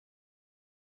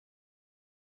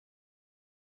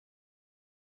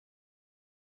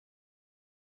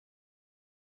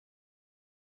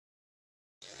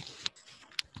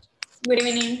Good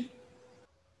evening.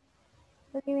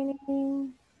 Good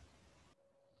evening.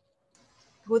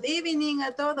 Good evening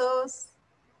a todos.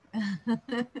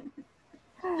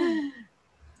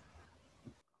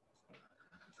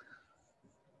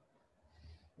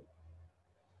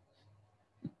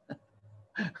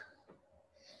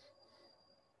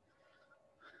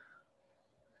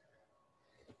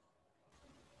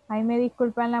 Ahí me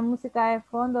disculpan la música de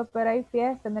fondo, pero hay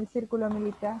fiesta en el círculo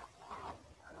militar.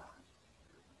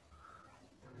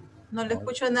 No le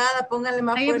escucho nada, póngale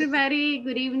más Hi fuerte. everybody,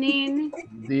 good evening.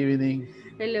 Good evening.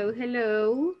 Hello,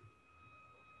 hello.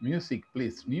 Music,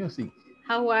 please, music.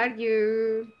 How are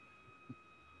you?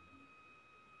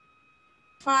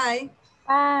 Fine.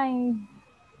 Ay,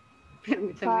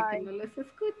 Permítame que no los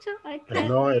escucho.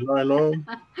 Hello, hello, hello.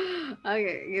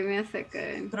 Okay, give me a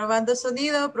second. Probando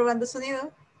sonido, probando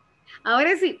sonido.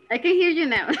 Ahora sí, I can hear you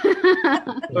now.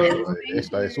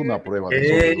 Esta es una prueba de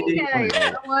Hey. sonido.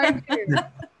 How are you?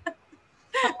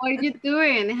 How are you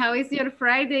doing? How is your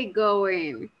Friday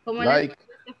going? ¿Cómo Like.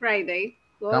 les Friday?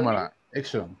 Going? Cámara,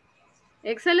 action.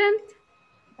 Excellent.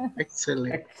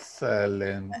 Excelente.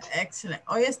 Excelente. Excelente.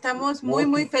 Hoy estamos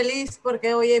muy feliz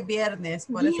porque hoy es viernes,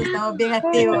 por eso estamos bien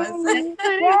activos. I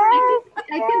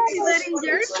can see that in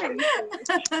your face.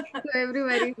 So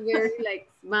everybody's very like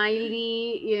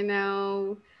smiley, you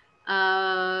know.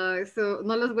 So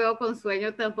no los veo con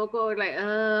sueño tampoco, like,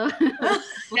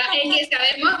 Ya, es que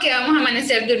sabemos que vamos a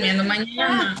amanecer durmiendo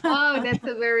mañana. Oh, that's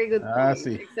a very good point.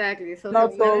 Sí. Exactly. So No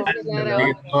se puede todos. llegar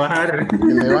a-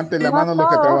 Que levanten la mano los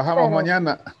que trabajamos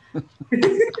mañana.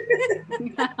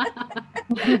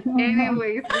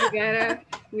 Anyways,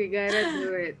 we gotta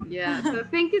do it. Yeah. So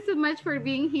thank you so much for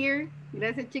being here.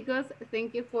 Gracias, chicos.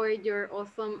 Thank you for your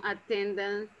awesome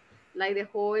attendance, like the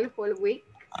whole week.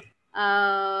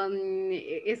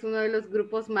 Es uno de los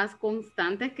grupos más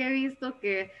constantes que he visto,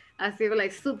 que ha sido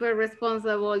like super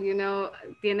responsible, you know,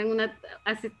 tienen una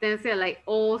asistencia like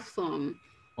awesome.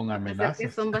 Con A pesar que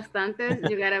amenazas. son bastantes,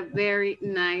 you got a very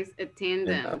nice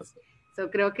attendance. So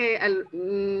creo que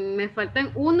me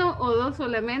faltan uno o dos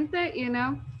solamente, you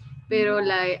know, pero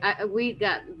like, we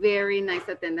got very nice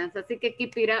attendance. Así que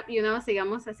keep it up, you know,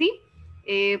 sigamos así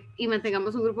y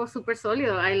mantengamos un grupo súper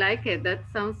sólido. I like it. That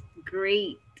sounds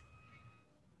great.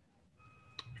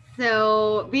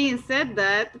 So being said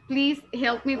that, please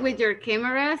help me with your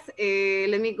cameras.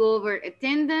 Let me go over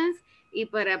attendance. Y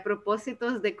para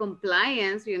propósitos de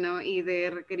compliance, you know, y de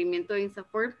requerimiento de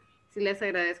INSAFORP, sí les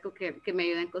agradezco que me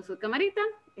ayuden con su camarita.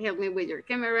 Help me with your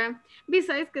camera.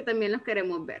 Besides que también los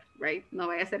queremos ver, right? No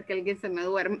vaya a ser que alguien se me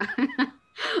duerma.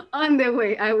 On the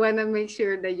way, I want to make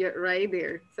sure that you're right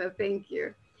there. So thank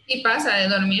you. Y pasa de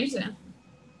dormirse.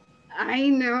 I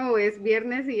know, es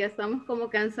viernes y ya estamos como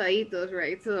cansaditos,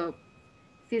 right? So,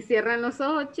 si cierran los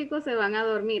ojos, chicos, se van a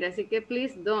dormir. Así que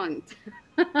please don't.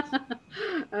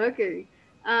 Okay.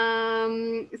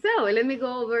 So, let me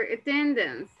go over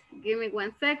attendance. Give me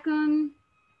 1 second.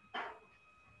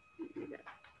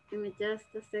 Give me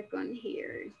just a second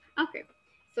here. Okay.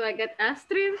 So, I got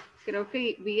Astrid. Creo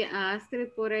que vi a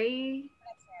Astrid por ahí.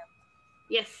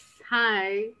 Yes.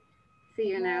 Hi. See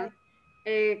you now.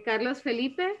 Carlos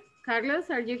Felipe. Carlos,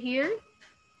 are you here?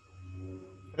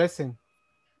 Present.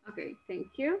 Okay, thank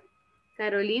you.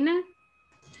 Carolina.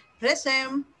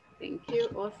 Present. Thank you,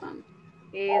 awesome.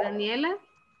 Daniela.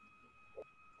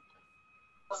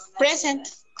 Present.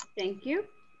 Thank you.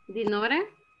 Dinora.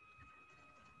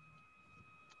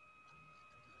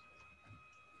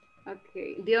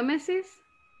 Okay, Diomesis.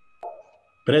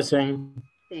 Present.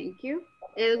 Thank you.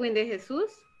 Edwin de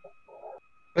Jesús.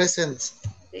 Present.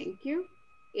 Thank you.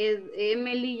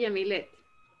 Emily Yamilet.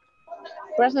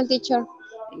 Present, teacher.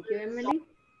 Thank you, Emily.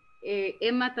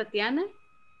 Emma Tatiana.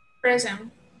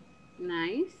 Present.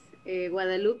 Nice.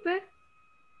 Guadalupe. I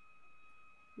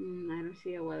don't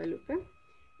see a Guadalupe.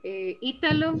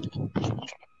 Ítalo.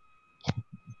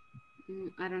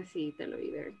 I don't see Ítalo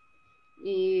either.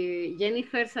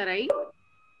 Jennifer Saray.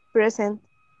 Present.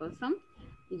 Awesome.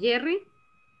 Jerry.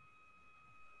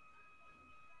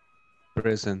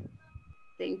 Present.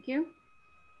 Thank you.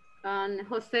 And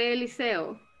Jose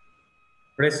Eliseo.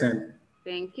 Present.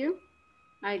 Thank you.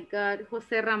 I got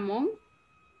Jose Ramon.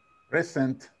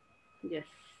 Present. Yes,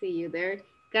 see you there.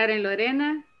 Karen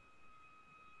Lorena.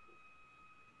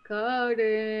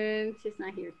 Karen, she's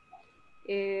not here.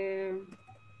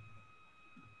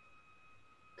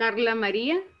 Carla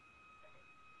María.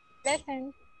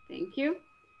 Present. Thank you.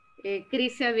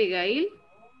 Crisia Abigail.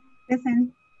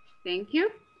 Present. Thank you.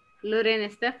 Lorena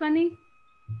Stephanie.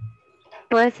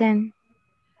 Present.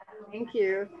 Thank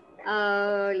you.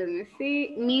 Let me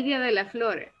see. Media de la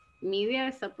Flor. Media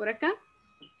está por acá.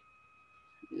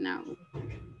 No.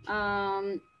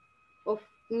 Of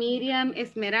Miriam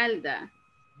Esmeralda.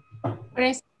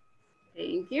 Present.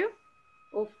 Thank you.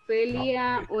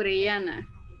 Ofelia Orellana.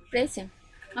 Present.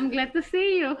 I'm glad to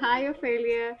see you. Hi,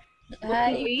 Ofelia.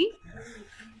 Hi. Okeli.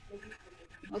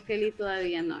 Okeli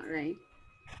todavía no, right?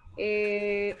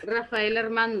 Rafael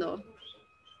Armando.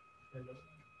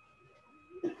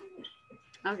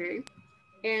 Okay.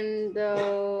 And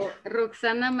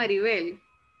Roxana Maribel.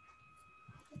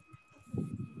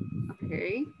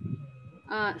 Okay.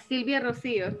 Silvia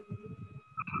Rocío.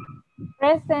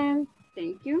 Present.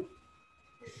 Thank you.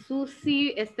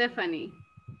 Susie Stephanie.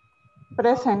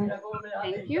 Present.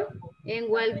 Thank you. En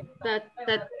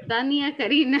Tania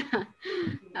Karina.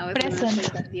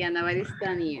 Present. Tatiana, but it's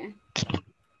Tania.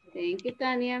 Thank you,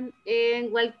 Tania.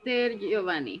 En Walter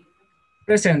Giovanni.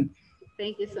 Present.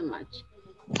 Thank you so much.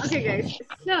 Okay, guys.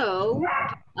 So,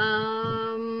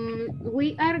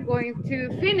 we are going to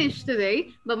finish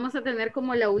today. Vamos a tener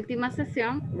como la última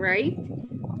sesión, right?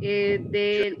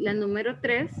 De la número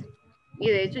 3. Y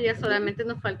de hecho ya solamente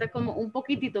nos falta como un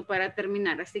poquitito para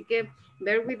terminar. Así que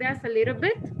bear with us a little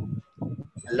bit.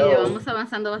 Y vamos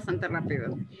avanzando bastante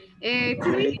rápido.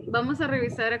 Today vamos a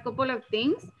revisar a couple of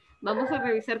things. Vamos a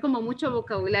revisar como mucho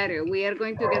vocabulario. We are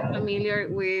going to get familiar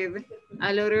with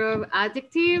a lot of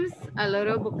adjectives, a lot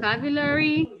of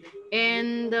vocabulary.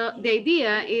 And the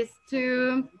idea is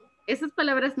to, esas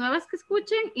palabras nuevas que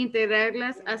escuchen,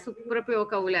 integrarlas a su propio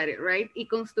vocabulario, right? Y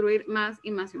construir más y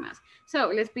más y más.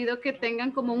 So, les pido que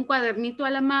tengan como un cuadernito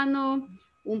a la mano,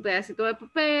 un pedacito de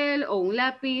papel o un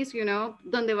lápiz, you know,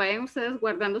 donde vayan ustedes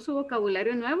guardando su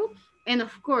vocabulario nuevo. And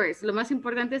of course, lo más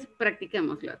importante es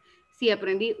practiquémoslo. Si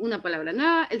aprendí una palabra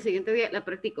nueva, el siguiente día la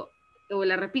practico o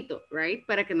la repito, right?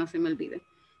 Para que no se me olvide.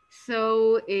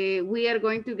 So, we are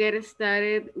going to get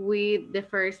started with the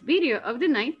first video of the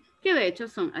night, que de hecho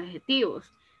son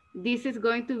adjetivos. This is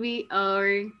going to be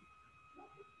our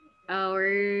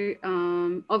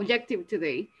objective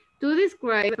today, to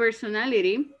describe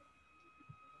personality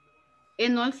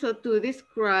and also to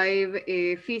describe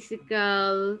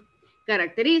physical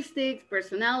characteristics,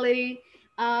 personality.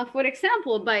 For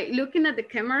example, by looking at the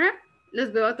camera, los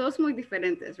veo a todos muy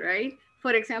diferentes, right?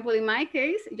 For example, in my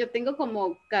case, yo tengo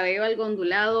como cabello algo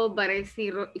ondulado, Vara y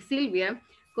Silvia,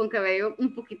 con cabello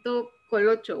un poquito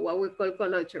colocho, what we call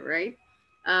colocho, right?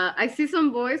 I see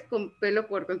some boys con pelo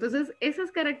corto. Entonces,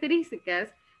 esas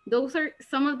características, those are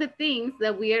some of the things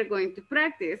that we are going to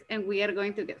practice and we are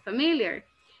going to get familiar.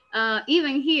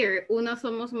 Even here, unos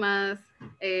somos más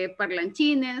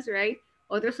parlanchines, right?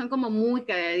 Otros son como muy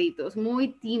calladitos, muy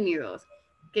tímidos,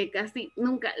 que casi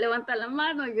nunca levantan la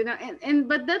mano, you know,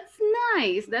 but that's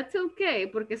nice, that's okay,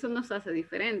 porque eso nos hace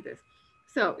diferentes.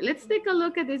 So, let's take a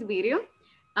look at this video.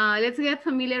 Let's get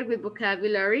familiar with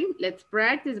vocabulary. Let's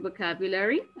practice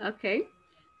vocabulary, okay?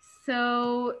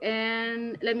 So,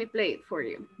 and let me play it for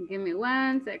you. Give me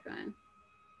 1 second.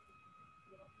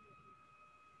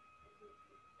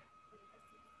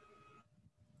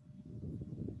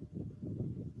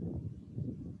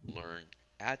 Learn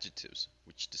adjectives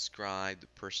which describe the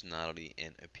personality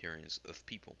and appearance of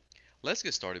people. Let's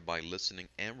get started by listening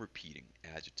and repeating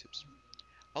adjectives.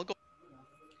 I'll go.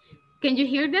 Can you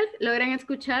hear that? ¿Logran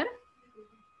escuchar?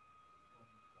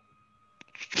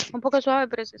 Un poco suave,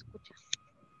 pero se escucha.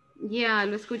 Yeah,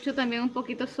 lo escucho también un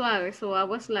poquito suave, so I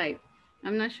was like,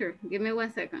 I'm not sure. Give me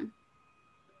 1 second.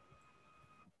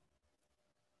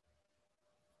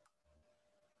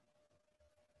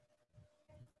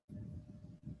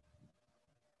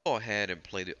 Go ahead and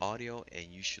play the audio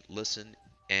and you should listen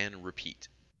and repeat.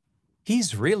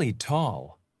 He's really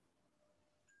tall.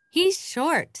 He's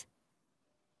short.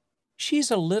 She's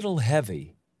a little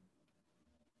heavy.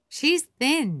 She's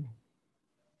thin.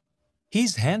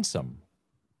 He's handsome.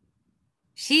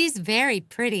 She's very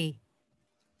pretty.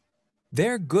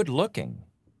 They're good looking.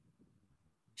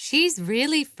 She's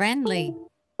really friendly.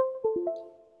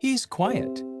 He's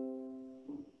quiet.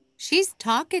 She's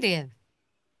talkative.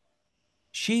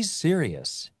 She's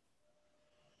serious.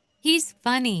 He's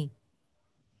funny.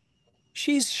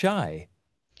 She's shy.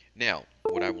 Now,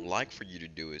 what I would like for you to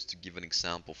do is to give an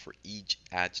example for each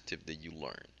adjective that you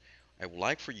learn. I would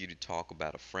like for you to talk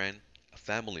about a friend, a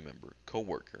family member,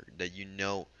 coworker that you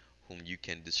know whom you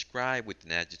can describe with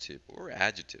an adjective or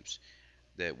adjectives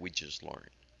that we just learned.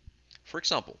 For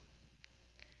example,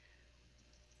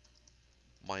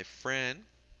 my friend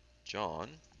John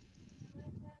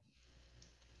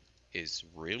is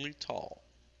really tall.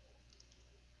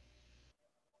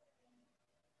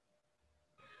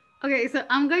 Okay, so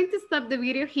I'm going to stop the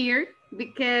video here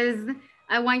because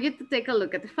I want you to take a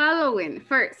look at the following.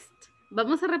 First,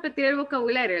 vamos a repetir el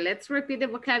vocabulario. Let's repeat the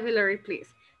vocabulary, please.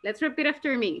 Let's repeat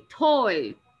after me.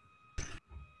 Tall.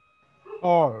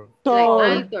 Tall.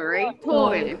 Like alto, right?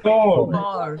 Tall.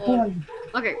 Tall.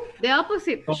 Okay, the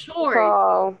opposite, short.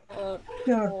 Tall.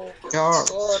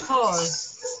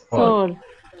 Tall.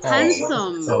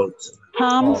 Handsome.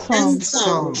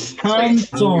 Handsome.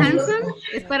 Handsome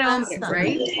es para hombre,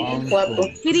 right?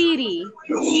 Pretty.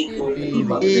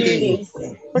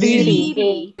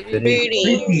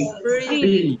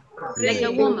 Pretty. Like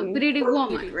a woman, pretty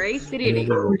woman, right? Pretty.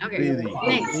 Okay,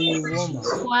 next.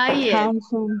 Quiet.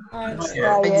 Handsome.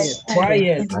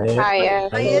 Quiet.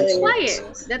 Quiet.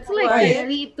 That's like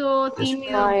calladito,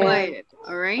 tímido, quiet.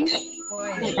 All right.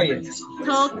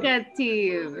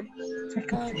 Talkative.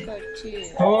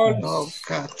 Talkative.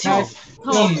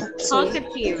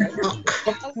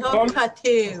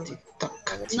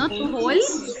 Not tall,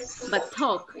 but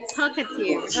talk.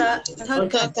 Talkative.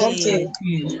 Talkative.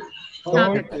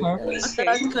 Okay.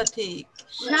 ¿Qué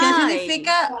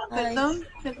significa? Perdón.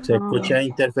 Se escucha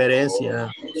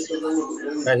interferencia.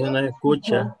 Casi no se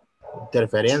escucha.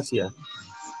 Interferencia.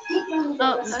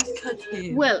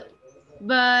 Well,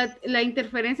 but la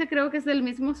interferencia creo que es el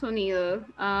mismo sonido,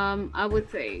 I would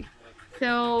say.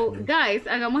 So, guys,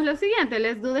 hagamos lo siguiente.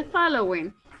 Let's do the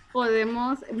following.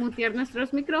 Podemos mutear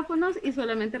nuestros micrófonos y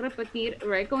solamente repetir,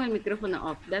 right, con el micrófono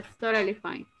off. That's totally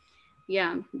fine.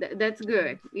 Yeah, that's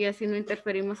good. Y así no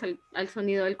interferimos al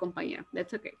sonido del compañero.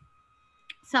 That's okay.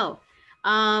 So,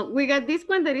 we got this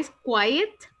one that is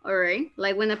quiet, all right?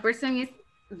 Like when a person is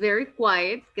very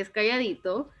quiet, que es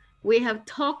calladito. We have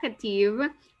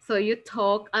talkative, so you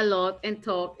talk a lot and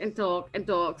talk and talk and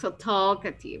talk. So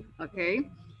talkative, okay?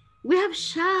 We have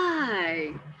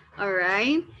shy, all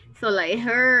right? So like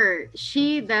her,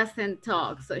 she doesn't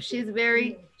talk. So she's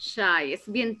very shy. Es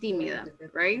bien tímida,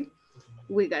 right?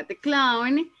 We got the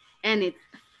clown, and it's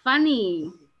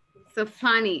funny. So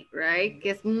funny, right?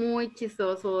 Que es muy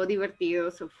chistoso,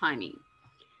 divertido, so funny.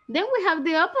 Then we have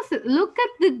the opposite. Look at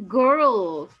the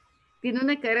girl. Tiene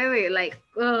una cara de like,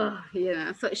 ugh, you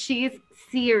know. So she is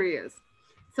serious.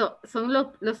 So son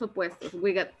los opuestos.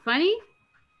 We got funny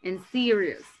and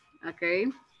serious, okay?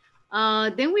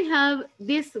 Then we have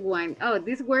this one. Oh,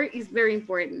 this word is very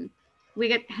important. We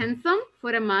got handsome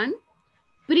for a man,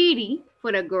 pretty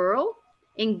for a girl,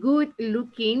 and good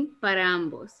looking para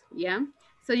ambos, yeah?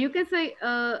 So you can say,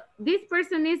 this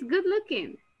person is good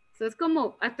looking. So it's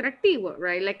como atractivo,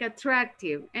 right? Like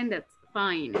attractive, and that's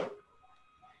fine.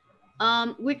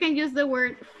 We can use the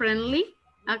word friendly,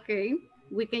 okay?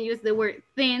 We can use the word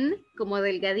thin, como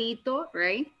delgadito,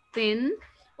 right? Thin,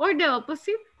 or the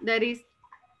opposite, that is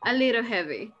a little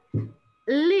heavy.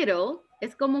 Little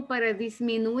es como para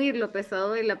disminuir lo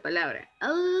pesado de la palabra.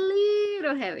 A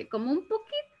little heavy, como un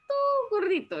poquito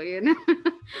gordito, you know?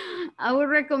 I would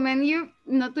recommend you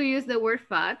not to use the word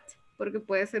fat, porque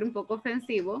puede ser un poco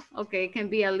ofensivo. Okay, it can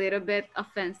be a little bit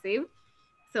offensive.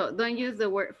 So don't use the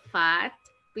word fat,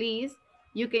 please.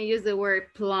 You can use the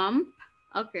word plump,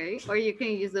 okay? Or you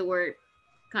can use the word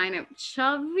kind of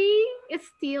chubby,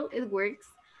 it works.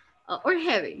 Or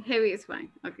heavy is fine,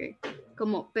 okay?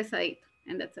 Como pesadito,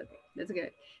 and that's okay, that's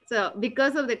good. So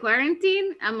because of the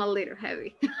quarantine, I'm a little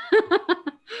heavy.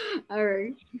 All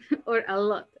right, or a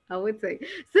lot, I would say.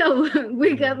 So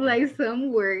we got like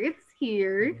some words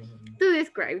here to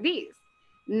describe this.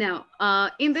 Now,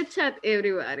 in the chat,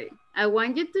 everybody, I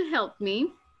want you to help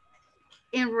me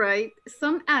and write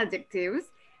some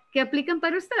adjectives que aplican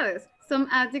para ustedes. Some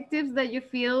adjectives that you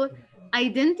feel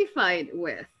identified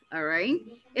with, all right?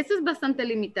 Esto es bastante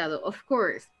limitado, of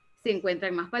course. Si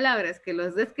encuentran más palabras que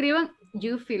los describan,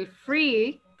 you feel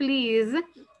free, please,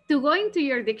 to go into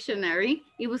your dictionary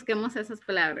y busquemos esas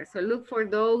palabras. So look for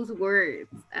those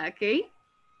words, okay?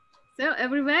 So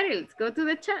everybody, let's go to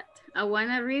the chat. I want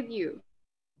to read you.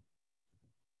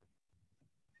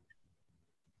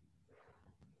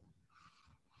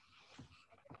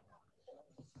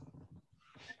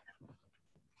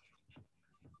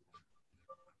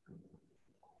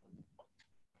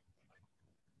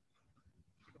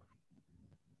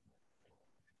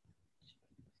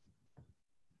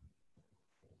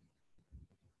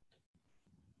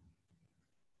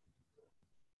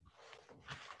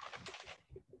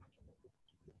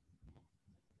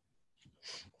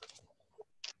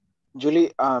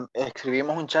 Julie,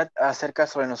 escribimos un chat acerca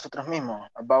sobre nosotros mismos,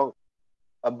 about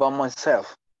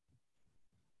myself.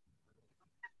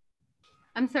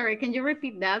 I'm sorry, can you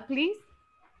repeat that, please?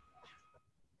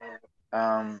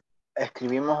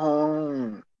 Escribimos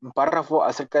un párrafo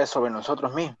acerca de sobre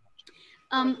nosotros mismos.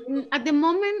 At the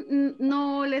moment,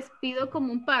 no les pido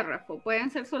como un párrafo. Pueden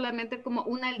ser solamente como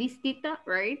una listita,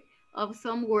 right? Of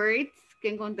some words que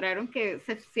encontraron que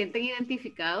se sienten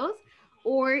identificados.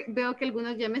 O veo que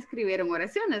algunos ya me escribieron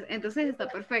oraciones. Entonces está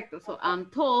perfecto. So, I'm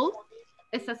tall.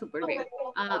 Está súper bien.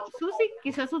 Susi,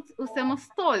 quizás usemos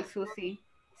tall, Susi,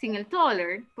 sin el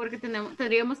taller, porque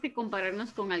tendríamos que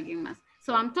compararnos con alguien más.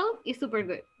 So I'm tall is super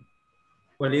good.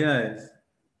 Cualidades.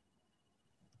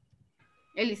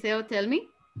 Eliseo, tell me.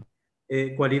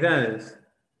 Cualidades.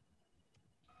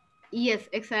 Yes,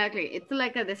 exactly. It's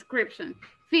like a description.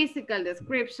 Physical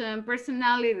description,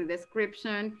 personality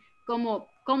description,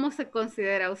 cómo se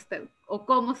considera usted, o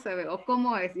cómo se ve, o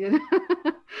cómo es, you know?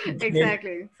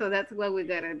 Exactly. So that's what we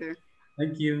gotta do.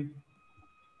 Thank you.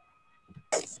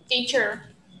 Teacher.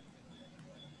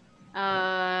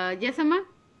 Yes, Emma?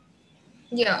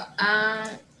 Yo,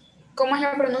 ¿cómo es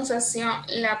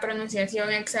la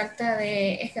pronunciación exacta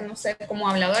de, es que no sé, como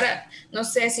habladora? No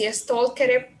sé si es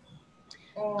talkative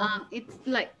o... It's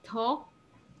like talk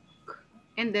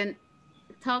and then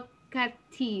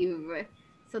talkative.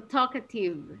 So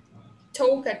talkative.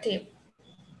 Talkative.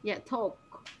 Yeah, talk.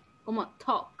 Como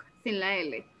talk, sin la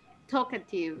L.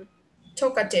 Talkative.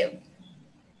 Talkative.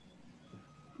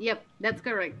 Yep, that's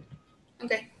correct.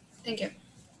 Okay, thank you.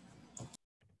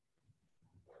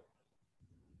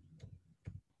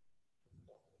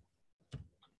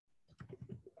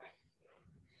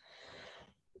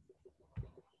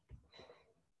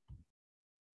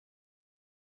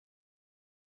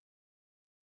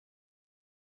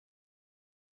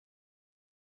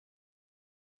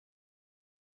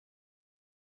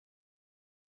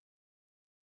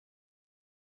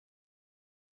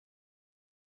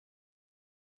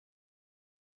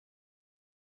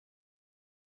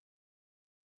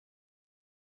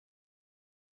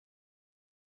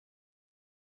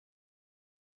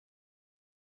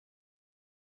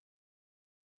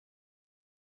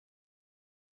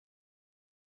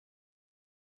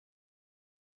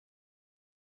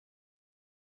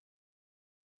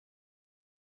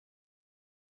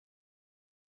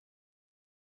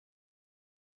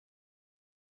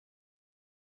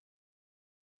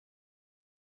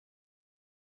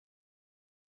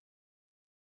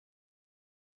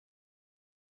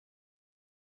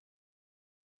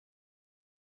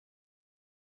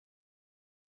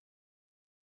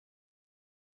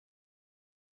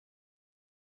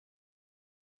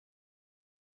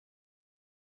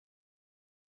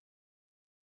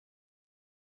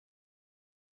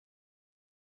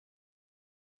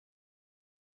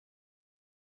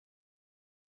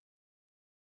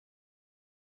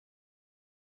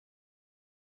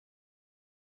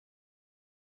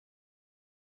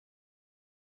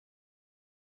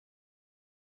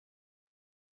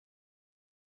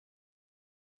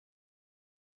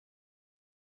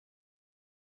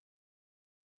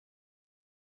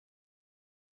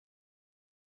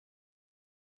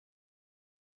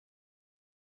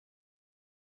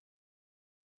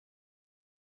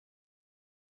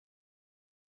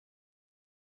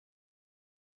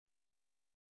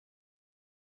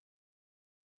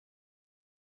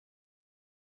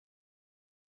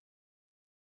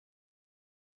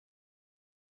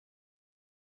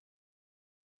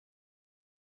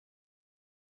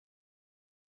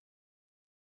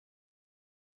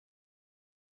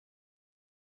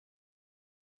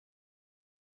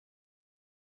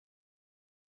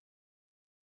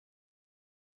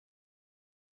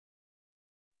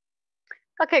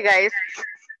 Okay, guys.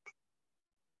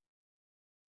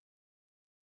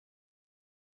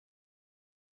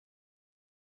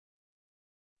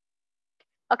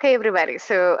 Okay, everybody.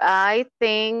 So I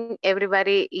think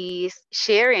everybody is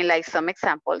sharing like some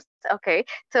examples. Okay.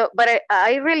 So, but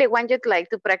I really want you to like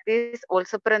to practice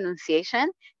also pronunciation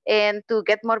and to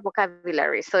get more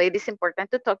vocabulary. So it is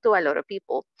important to talk to a lot of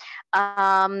people.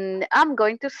 I'm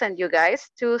going to send you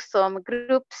guys to some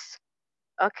groups.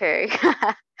 Okay.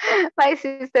 My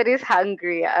sister is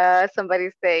hungry.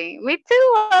 Somebody's saying, me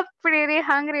too. I'm pretty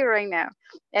hungry right now.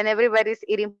 And everybody's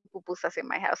eating pupusas in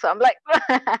my house. So I'm like,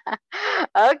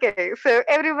 okay. So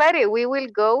everybody, we will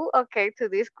go, okay, to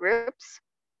these groups.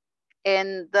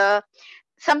 And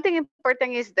something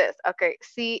important is this. Okay.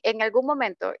 Si en algún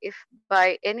momento, if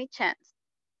by any chance,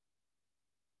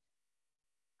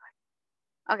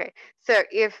 okay. So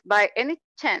if by any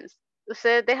chance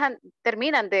ustedes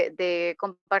terminan de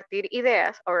compartir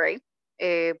ideas, alright,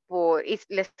 y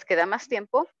les queda más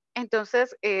tiempo,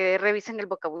 entonces revisen el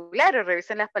vocabulario,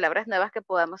 revisen las palabras nuevas que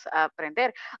podamos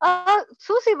aprender.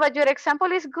 Susie, but your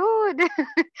example is good.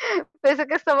 Pensé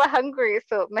que estaba hungry,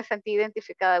 so me sentí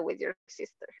identificada with your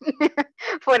sister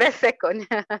for a second.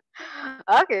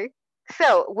 Okay,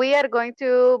 so we are going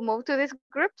to move to these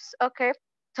groups, okay.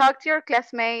 Talk to your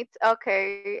classmates,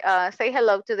 okay, say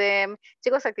hello to them.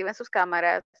 Chicos, activen sus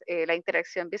cámaras. La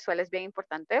interacción visual es bien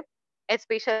importante,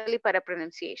 especially para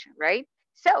pronunciation, right?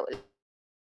 So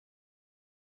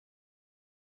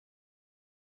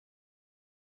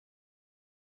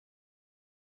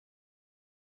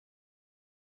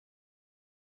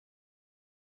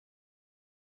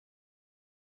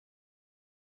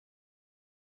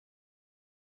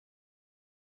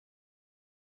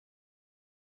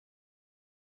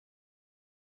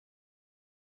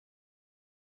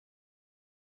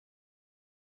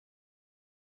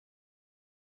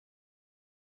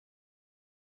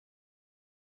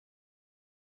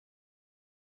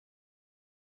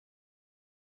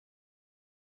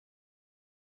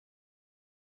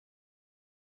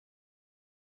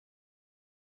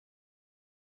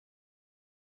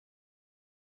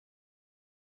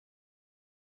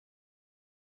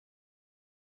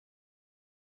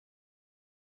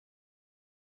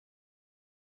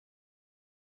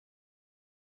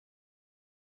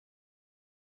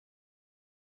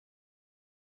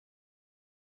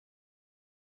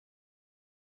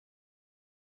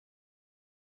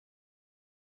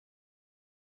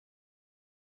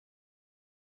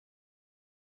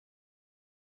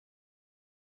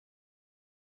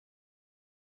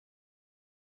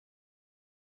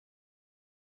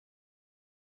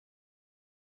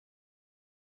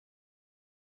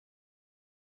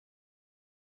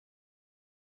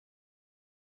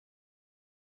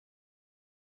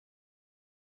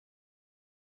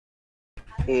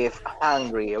if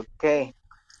hungry, okay.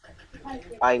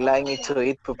 I like me to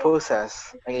eat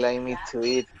pupusas. I like me to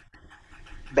eat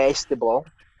vegetable.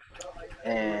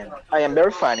 And I am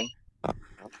very funny.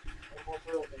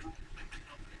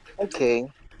 Okay.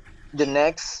 The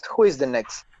next, who is the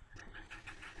next?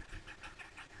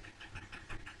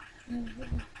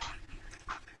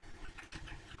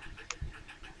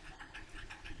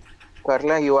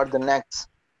 Carla, you are the next.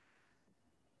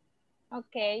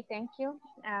 Ok, thank you.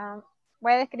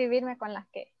 Voy a describirme con las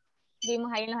que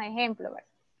vimos ahí en los ejemplos.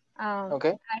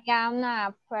 Okay. I am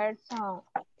a person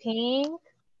think,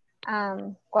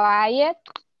 quiet,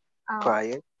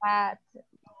 Quiet. but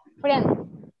friendly,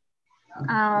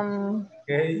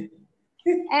 Okay.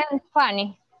 and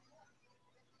funny.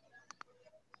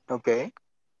 Okay.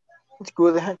 It's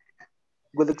good.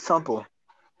 Good example.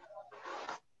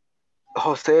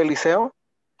 Jose Eliseo.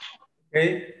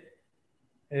 Okay.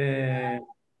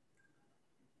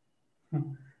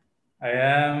 I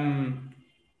am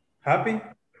happy.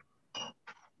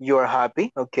 You are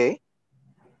happy. Okay.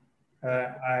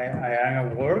 I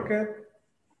am a worker.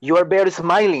 You are very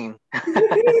smiling.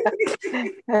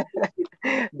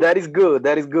 That is good.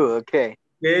 That is good. Okay.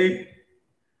 Okay.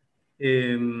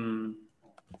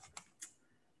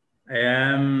 I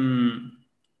am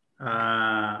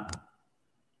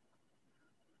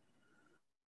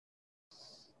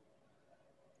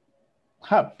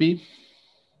Happy.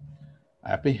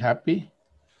 Happy.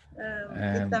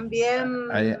 Y también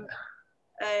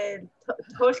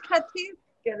talkative,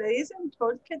 que le dicen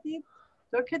talkative,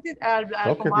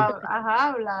 como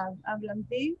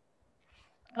hablantín.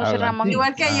 José Ramón.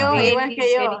 Igual que yo, igual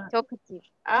que yo.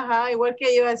 Ajá, igual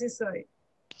que yo, así soy.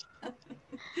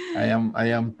 I am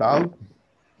tall.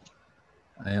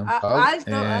 I am tall.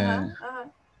 Alto,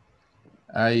 ajá.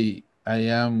 I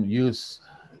am use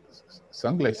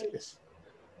sunglasses.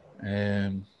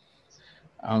 And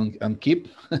keep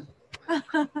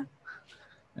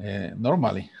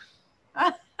normally.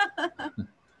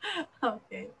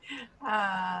 Okay.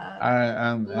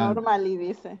 Normally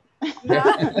dice.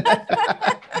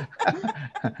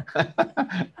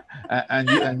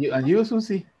 and you,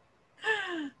 Susie?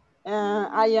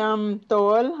 I am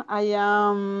tall. I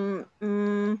am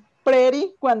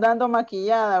pretty cuando ando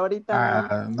maquillada.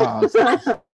 Ahorita no.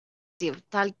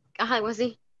 Tal, algo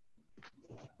así.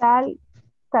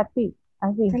 Talkative,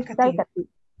 así. Talkative.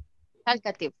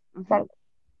 Talkative.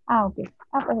 Ok.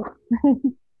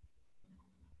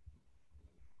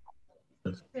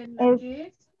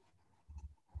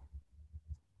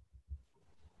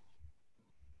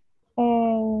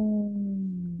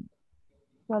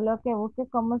 Solo que busque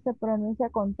cómo se pronuncia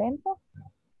contento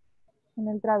en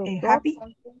el traductor. Happy.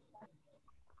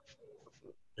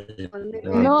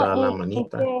 No, es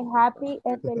que happy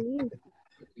es feliz.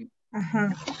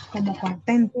 Ajá, como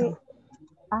contento.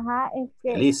 Ajá, es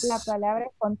que Feliz. la palabra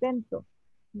es contento.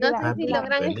 No sé si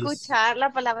logran Feliz. escuchar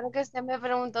la palabra que usted me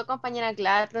preguntó, compañera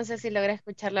Glad. No sé si logra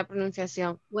escuchar la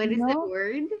pronunciación. What is the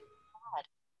word?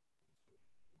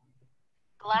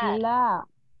 Glad.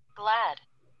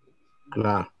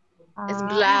 Glad. Es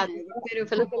glad. Pero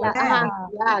solo que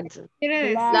glad.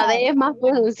 La D es más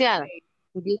pronunciada.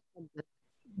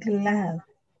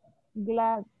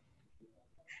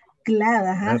 Glad,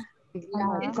 ajá.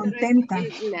 Contenta.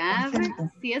 Glad,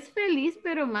 sí es feliz,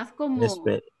 pero más como...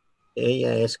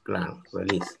 Ella es glad,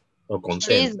 feliz. O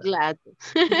contenta. She is glad.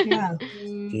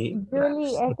 Sí,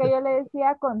 Julie, es que yo le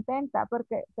decía contenta,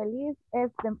 porque feliz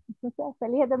es,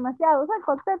 feliz es demasiado, o sea,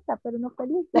 contenta, pero no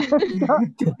feliz. O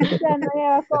sea, no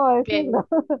lleva cómo decirlo.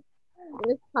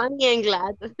 Es funny and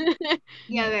glad.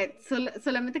 Y a ver,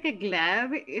 solamente que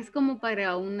glad es como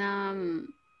para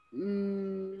un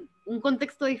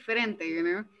contexto diferente, you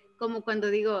know? Como cuando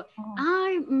digo,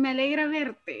 ay, me alegra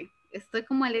verte. Estoy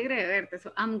como alegre de verte.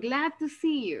 So, I'm glad to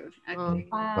see you. Okay.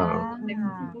 Es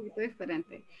un poquito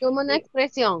diferente. Como una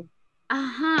expresión.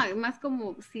 Ajá, más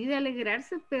como sí de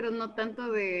alegrarse, pero no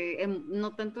tanto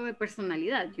de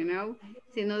personalidad, you know,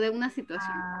 sino de una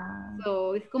situación.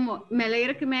 So, es como, me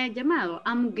alegra que me hayas llamado.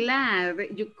 I'm glad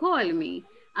you call me.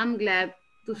 I'm glad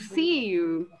to see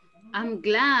you. I'm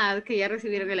glad que ya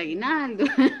recibieron el aguinaldo.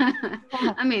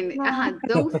 I mean,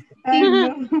 those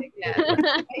things.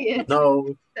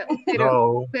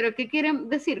 Pero ¿qué quieren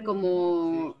decir?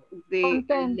 Como de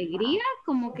alegría,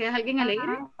 como que es alguien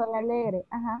alegre. Alegre,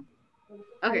 ajá.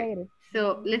 Ok,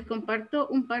 so les comparto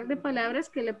un par de palabras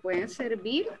que le pueden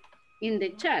servir en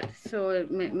the chat. So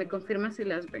me confirman si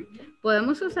las ven.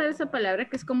 Podemos usar esa palabra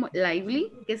que es como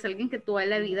lively, que es alguien que toda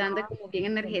la vida anda como bien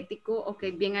energético o que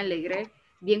es bien alegre,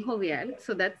 bien jovial.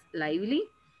 So that's lively.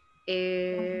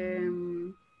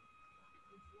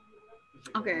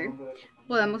 Ok.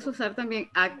 Podemos usar también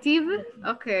active.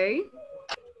 Ok.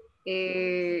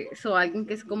 So, alguien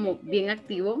que es como bien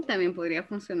activo también podría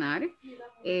funcionar.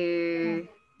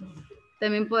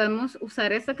 También podemos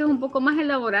usar esta que es un poco más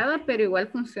elaborada, pero igual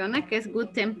funciona, que es good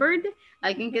tempered,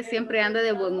 alguien que siempre anda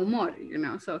de buen humor, you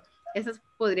know. So, esas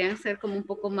podrían ser como un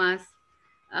poco más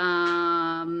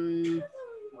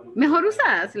mejor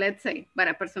usadas, let's say,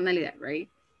 para personalidad, right?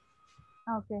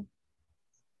 Ok.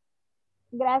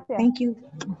 Gracias. Thank you.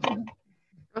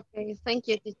 Okay, thank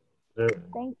you.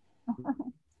 Thank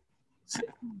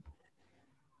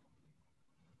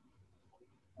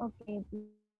Okay.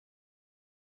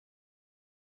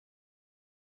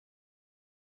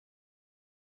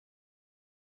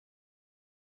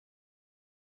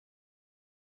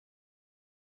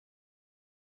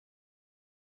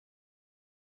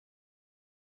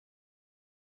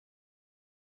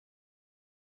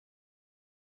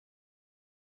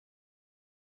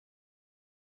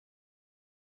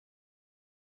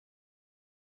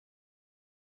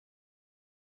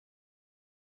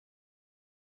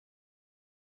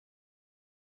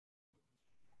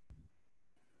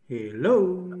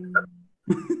 Hello.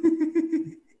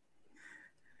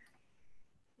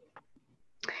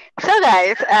 So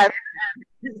guys,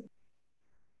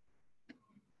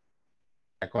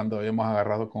 Cuando habíamos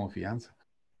agarrado confianza.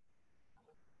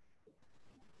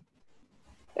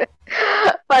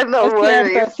 but no Es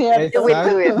worries, cierto. we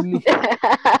do it.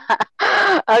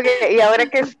 Okay, y ahora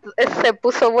que se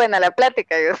puso buena la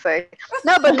plática, yo sé.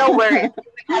 No, but no worries.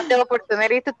 You have the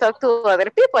opportunity to talk to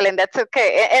other people, and that's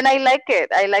okay. And I like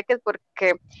it. I like it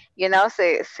porque, you know,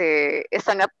 se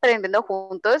están aprendiendo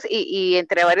juntos y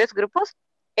entre varios grupos.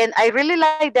 And I really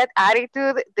like that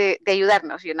attitude de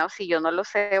ayudarnos, you know. Si yo no lo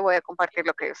sé, voy a compartir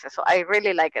lo que yo sé. So I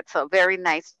really like it. So very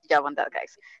nice job on that,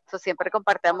 guys. So siempre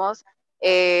compartamos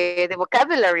the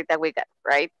vocabulary that we got,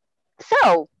 right?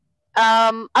 So,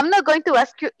 I'm not going to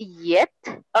ask you yet.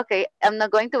 Okay, I'm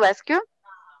not going to ask you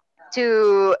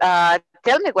to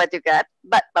tell me what you got,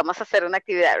 but vamos a hacer una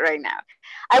actividad right now.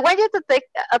 I want you to take,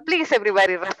 please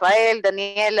everybody, Rafael,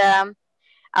 Daniela,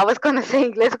 I was going to say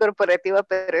Inglés Corporativo,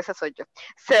 pero esa soy yo.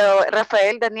 So,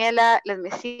 Rafael, Daniela, let me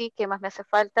see, ¿qué más me hace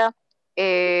falta?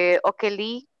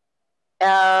 Okeli,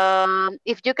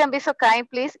 if you can be so kind,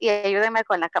 please, y ayúdenme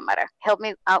con la cámara. Help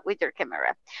me out with your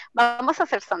camera. Vamos a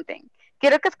hacer something.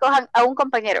 Quiero que escojan a un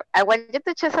compañero. I want you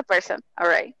to choose a person, all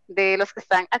right, de los que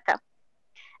están acá.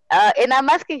 And I'm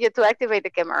asking you to activate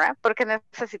the camera porque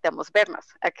necesitamos vernos,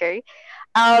 okay?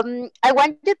 I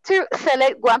want you to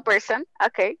select one person,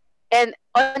 okay? And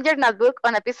on your notebook,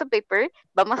 on a piece of paper,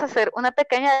 vamos a hacer una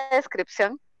pequeña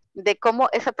descripción de cómo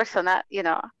esa persona, you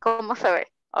know, cómo se ve,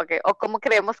 okay? O cómo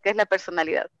creemos que es la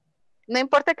personalidad. No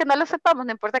importa que no lo sepamos,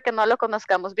 no importa que no lo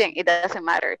conozcamos bien, it doesn't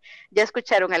matter. Ya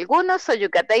escucharon algunos, so you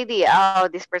got the idea, oh,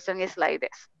 this person is like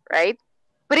this, right?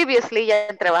 Previously ya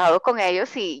han trabajado con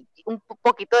ellos y un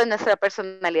poquito de nuestra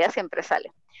personalidad siempre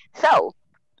sale. So,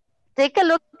 take a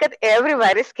look at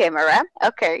everybody's camera,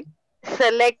 okay?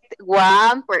 Select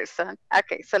one person,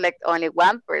 okay, select only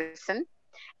one person,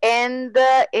 and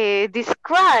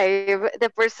describe the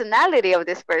personality of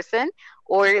this person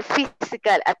or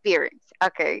physical appearance,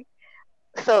 okay?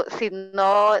 So, si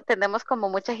no tenemos como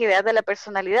muchas ideas de la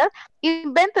personalidad,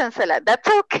 invéntensela. That's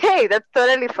okay, that's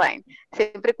totally fine.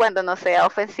 Siempre y cuando no sea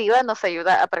ofensiva, nos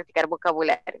ayuda a practicar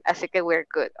vocabulario. Así que we're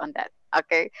good on that,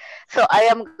 okay? So, I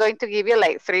am going to give you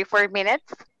like 3-4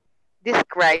 minutes.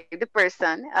 Describe the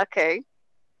person, okay?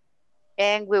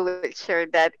 And we will share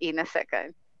that in a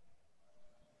second.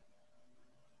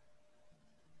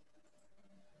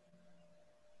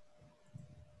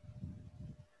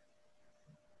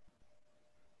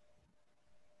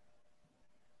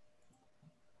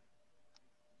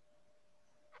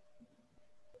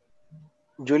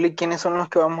 Julie, ¿quiénes son los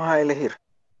que vamos a elegir?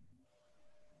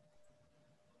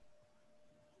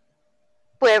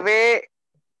 Puede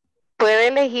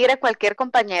elegir a cualquier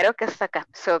compañero que está acá.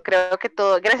 So, creo que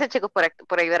todo. Gracias, chicos,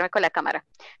 por ayudarme con la cámara.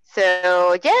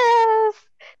 So, yes.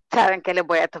 Saben que les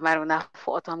voy a tomar una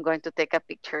foto. I'm going to take a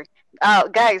picture. Oh,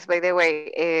 guys, by the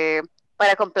way,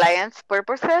 para compliance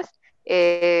purposes,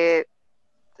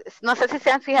 no sé si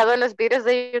se han fijado en los videos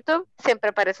de YouTube,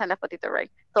 siempre aparecen las fotitos,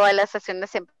 right? Todas las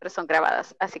sesiones siempre son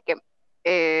grabadas, así que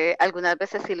algunas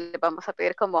veces sí les vamos a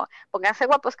pedir como, pónganse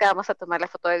guapos que vamos a tomar la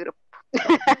foto de grupo.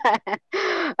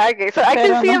 Okay, so I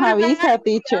Pero can see nos avisa,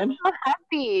 teacher. so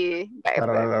happy.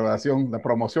 Para la grabación, la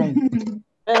promoción.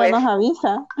 Pero Pues, nos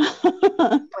avisa.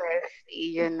 pues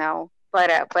sí, you know,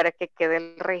 para que quede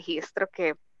el registro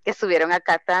que estuvieron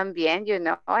acá también, you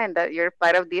know, and that you're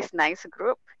part of this nice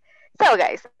group. So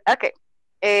guys, okay,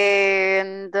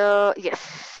 and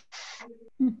yes.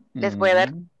 Les voy a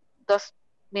dar 2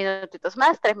 minutitos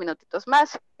más, 3 minutitos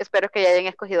más. Espero que ya hayan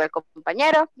escogido al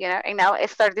compañero, you know, and now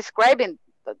start describing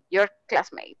your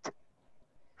classmate.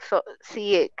 So,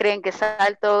 si creen que es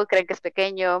alto, creen que es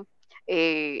pequeño,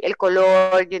 el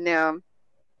color, you know,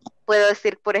 puedo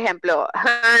decir, por ejemplo,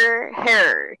 her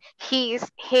hair, his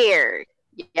hair,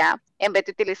 ya, en vez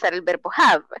de utilizar el verbo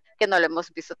have, que no lo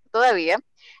hemos visto todavía,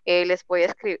 les voy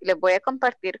a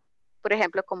compartir, por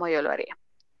ejemplo, cómo yo lo haría.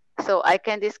 So I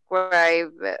can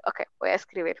describe, okay, voy a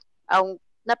escribir a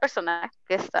una persona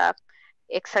que está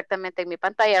exactamente en mi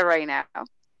pantalla right now.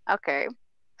 Okay,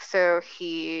 so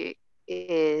he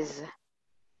is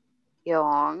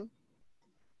young.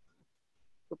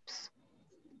 Oops.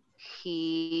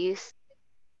 His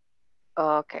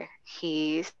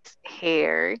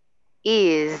hair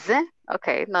is,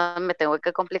 okay, no me tengo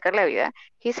que complicar la vida.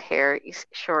 His hair is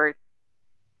short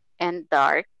and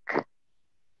dark.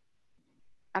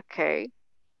 Okay.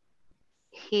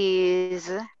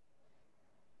 His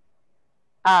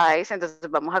eyes, entonces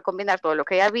vamos a combinar todo lo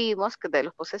que ya vimos de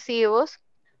los posesivos.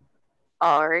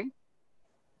 Are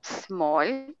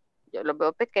small. Yo los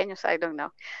veo pequeños, I don't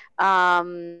know.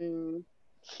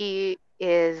 He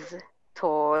is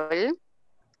tall.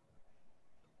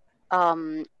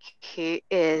 He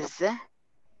is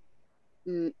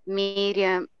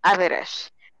medium average.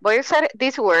 Voy a usar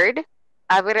this word,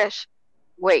 average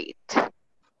weight.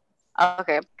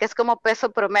 Okay, que es como peso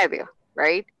promedio,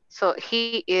 right? So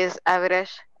he is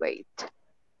average weight.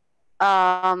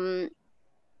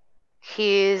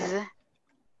 His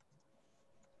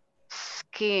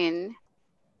skin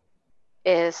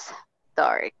is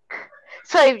dark.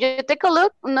 So if you take a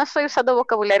look, no estoy usando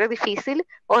vocabulario difícil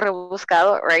o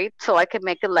rebuscado, right? So I can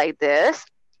make it like this.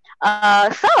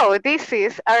 So this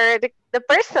is the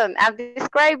person I'm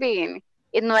describing.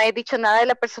 Y no he dicho nada de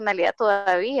la personalidad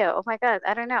todavía. Oh my God,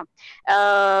 I don't know.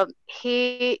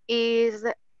 He is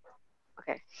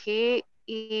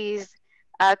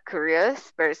a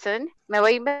curious person. Me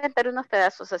voy a inventar unos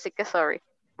pedazos, así que sorry.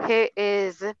 He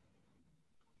is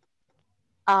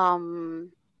a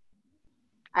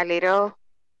little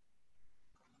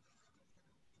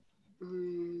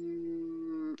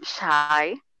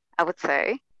shy, I would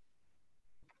say.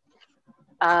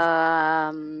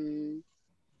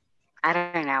 I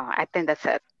don't know. I think that's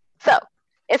it. So,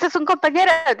 ese es un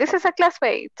compañero. This is a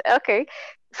classmate. Okay.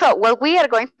 So, what we are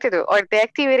going to do, or the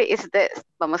activity is this.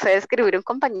 Vamos a describir un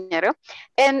compañero,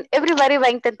 and everybody va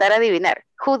a intentar adivinar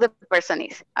who the person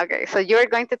is. Okay. So, you're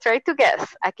going to try to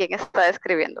guess a quién está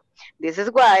describiendo. This is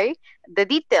why the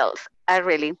details are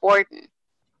really important.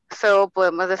 So,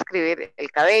 podemos describir el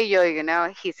cabello, you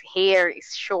know, his hair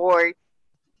is short,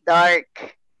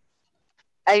 dark.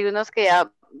 Hay unos que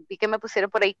ya vi que me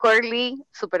pusieron por ahí curly,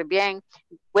 súper bien,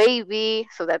 wavy,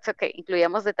 so that's okay,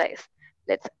 incluyamos detalles.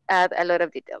 Let's add a lot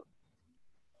of detail.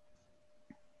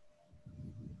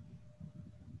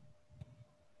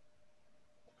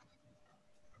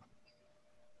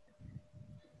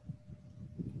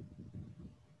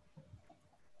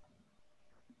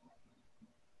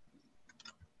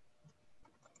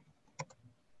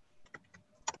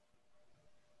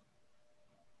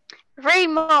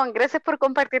 Raymond, gracias por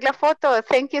compartir la foto.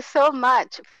 Thank you so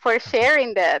much for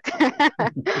sharing that.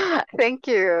 Thank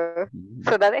you.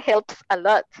 So that helps a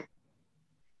lot.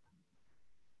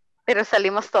 Pero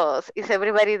salimos todos. Is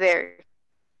everybody there?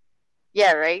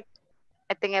 Yeah, right?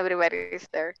 I think everybody is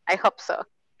there. I hope so.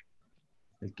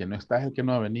 El que no está es el que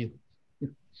no ha venido.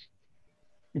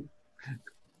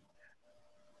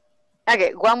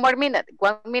 Okay, one more minute.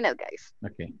 1 minute, guys.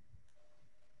 Okay.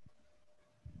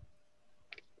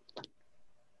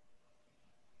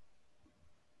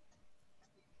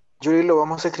 Yuri, ¿lo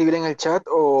vamos a escribir en el chat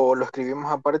o lo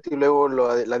escribimos aparte y luego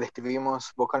la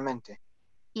describimos vocalmente?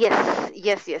 Yes.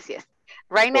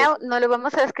 Right now no lo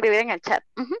vamos a escribir en el chat.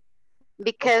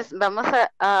 Because vamos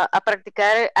a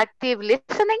practicar active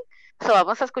listening. So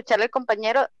vamos a escuchar al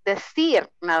compañero decir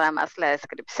nada más la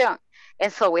descripción.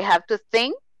 And so we have to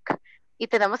think y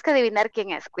tenemos que adivinar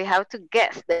quién es. We have to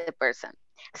guess the person.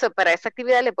 So para esta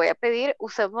actividad les voy a pedir,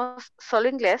 usemos solo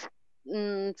inglés.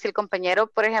 Si el compañero,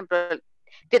 por ejemplo,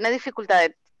 tiene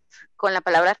dificultades con la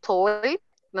palabra tall,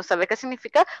 no sabe qué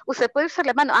significa, usted puede usar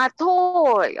la mano,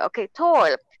 tall, okay,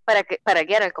 tall, para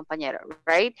guiar al compañero,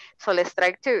 right? So let's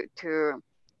try to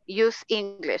use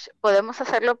English. Podemos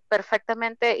hacerlo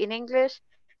perfectamente en English,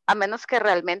 a menos que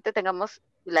realmente tengamos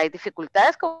las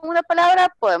dificultades con una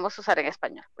palabra, podemos usar en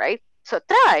español, right? So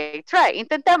try,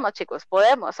 intentemos, chicos,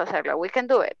 podemos hacerlo, we can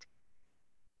do it.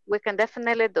 We can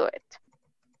definitely do it.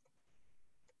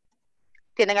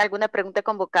 ¿Tienen alguna pregunta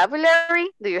con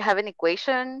vocabulary? Do you have any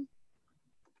question?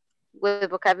 with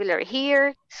vocabulary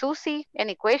here. Susie,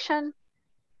 any question?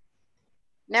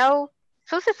 No.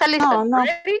 Susie está lista. No.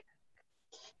 Ready?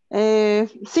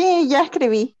 Sí, ya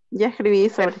escribí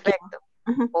sobre qué. Perfecto.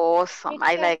 Awesome.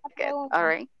 I like it. All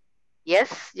right.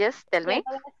 Yes, tell me.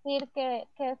 ¿Quiero decir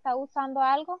que está usando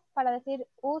algo para decir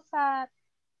usa?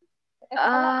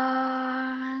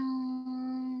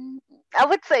 I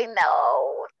would say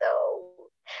no.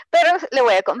 Pero le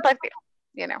voy a compartir,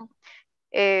 you know.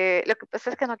 Lo que pasa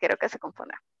es que no quiero que se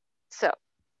confunda. So,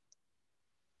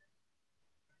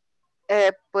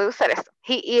 puedo usar esto.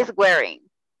 He is wearing.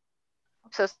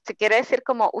 So, si quiere decir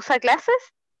como usa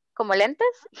glasses, como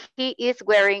lentes, he is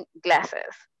wearing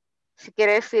glasses. Si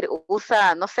quiere decir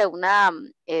usa, no sé,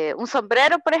 un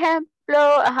sombrero, por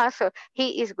ejemplo, so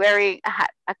he is wearing a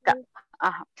hat, acá.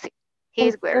 Sí. He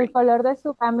is wearing. El color de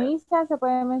su camisa se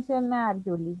puede mencionar,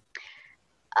 Julie.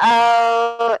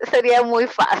 Sería muy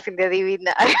fácil de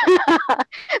adivinar.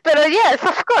 Pero yes,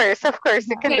 of course,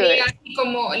 you can do Sería it. así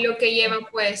como lo que lleva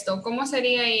puesto. ¿Cómo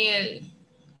sería ahí el...?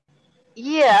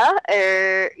 Yeah,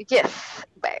 yes.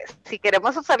 Si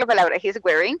queremos usar la palabra he's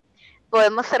wearing,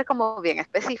 podemos ser como bien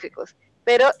específicos,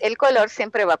 pero el color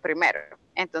siempre va primero.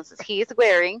 Entonces, he is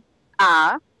wearing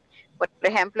por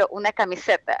ejemplo, una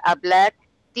camiseta, a black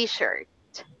t-shirt.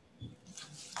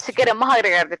 Si queremos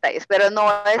agregar detalles, pero no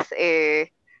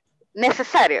es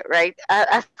necesario, right?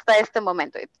 Hasta este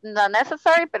momento. It's not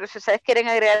necessary, pero si ustedes quieren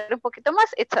agregar un poquito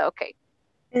más, it's okay.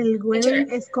 El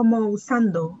wearing es como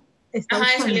usando. Está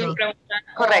usando.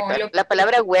 Correcto. La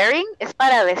palabra wearing es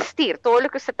para vestir. Todo lo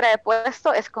que usted trae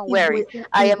puesto es con wearing.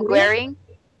 I am wearing,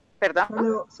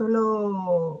 perdón.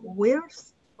 Solo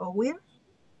wears o wear.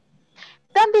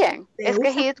 También, es que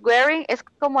he is wearing es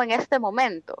como en este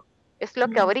momento. Es lo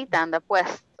que ahorita anda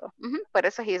puesto. Por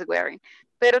eso he is wearing.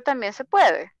 Pero también se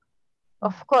puede.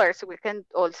 Of course, we can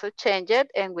also change it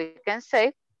and we can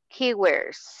say he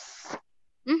wears.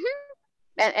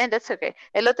 And that's okay.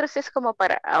 El otro sí es como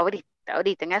para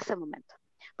ahorita, en ese momento.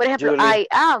 Por ejemplo, Julie, I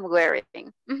am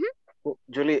wearing.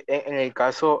 Julie, en el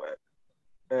caso,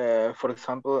 por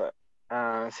ejemplo,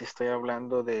 si estoy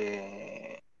hablando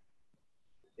de,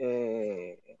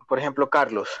 por ejemplo,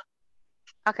 Carlos.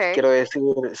 Okay. Quiero decir,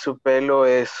 su pelo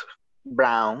es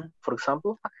brown, por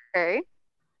ejemplo. Okay.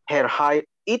 Her hair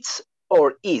is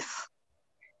or is.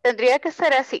 Tendría que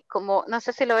ser así, como, no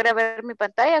sé si logra ver mi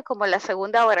pantalla, como la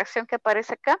segunda oración que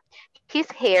aparece acá. His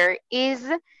hair is,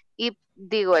 y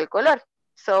digo el color.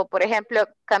 So, por ejemplo,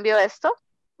 cambio esto.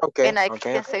 Okay, and I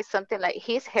can say something like,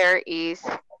 his hair is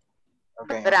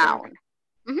brown.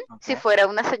 Si fuera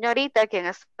una señorita quien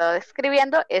está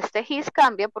escribiendo, este his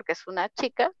cambia porque es una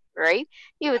chica, right?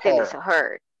 Y utilizo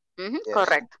her. Yes.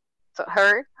 Correcto. So,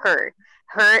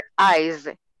 her eyes.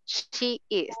 She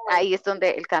is. Ahí es donde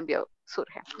el cambio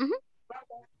surge.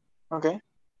 Okay.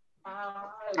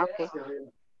 Okay.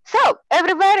 So,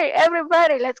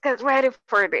 everybody, let's get ready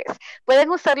for this. Pueden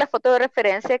usar la foto de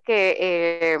referencia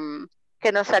que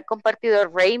nos ha compartido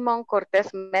Raymond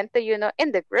cortésmente, you know,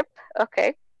 in the group.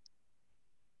 Okay.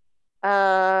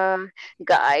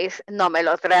 Guys, no me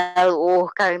lo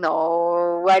traduzcan,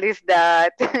 no. What is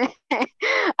that?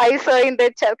 I saw in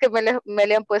the chat que me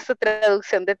le han puesto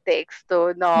traducción de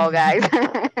texto. No, guys.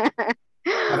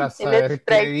 Para saber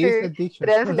qué dice, teacher.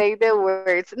 Translate the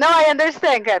words. No, I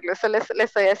understand, Carlos. Solo le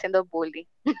estoy haciendo bullying.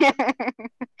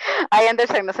 I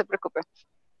understand, no se preocupe.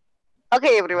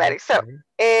 Okay, everybody. So,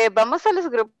 vamos a los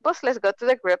grupos. Let's go to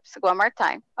the groups one more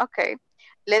time. Okay.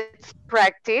 Let's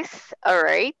practice. All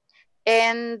right.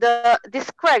 And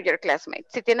describe your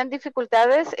classmates. Si tienen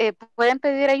dificultades, pueden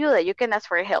pedir ayuda. You can ask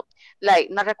for help. Like,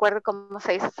 no recuerdo cómo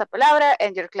se dice esa palabra,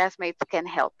 and your classmates can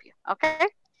help you. Okay.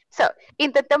 So,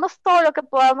 intentemos todo lo que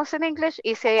podamos en English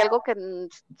y si hay algo que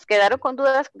quedaron con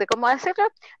dudas de cómo decirlo,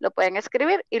 lo pueden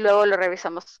escribir y luego lo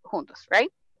revisamos juntos,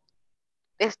 right?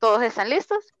 ¿Todos están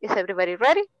listos? Is everybody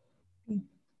ready?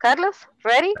 Carlos,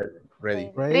 ready?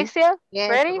 Ready. Tricia, yes,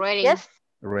 ready? Yes?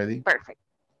 Ready. Perfect.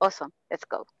 Awesome. Let's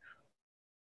go.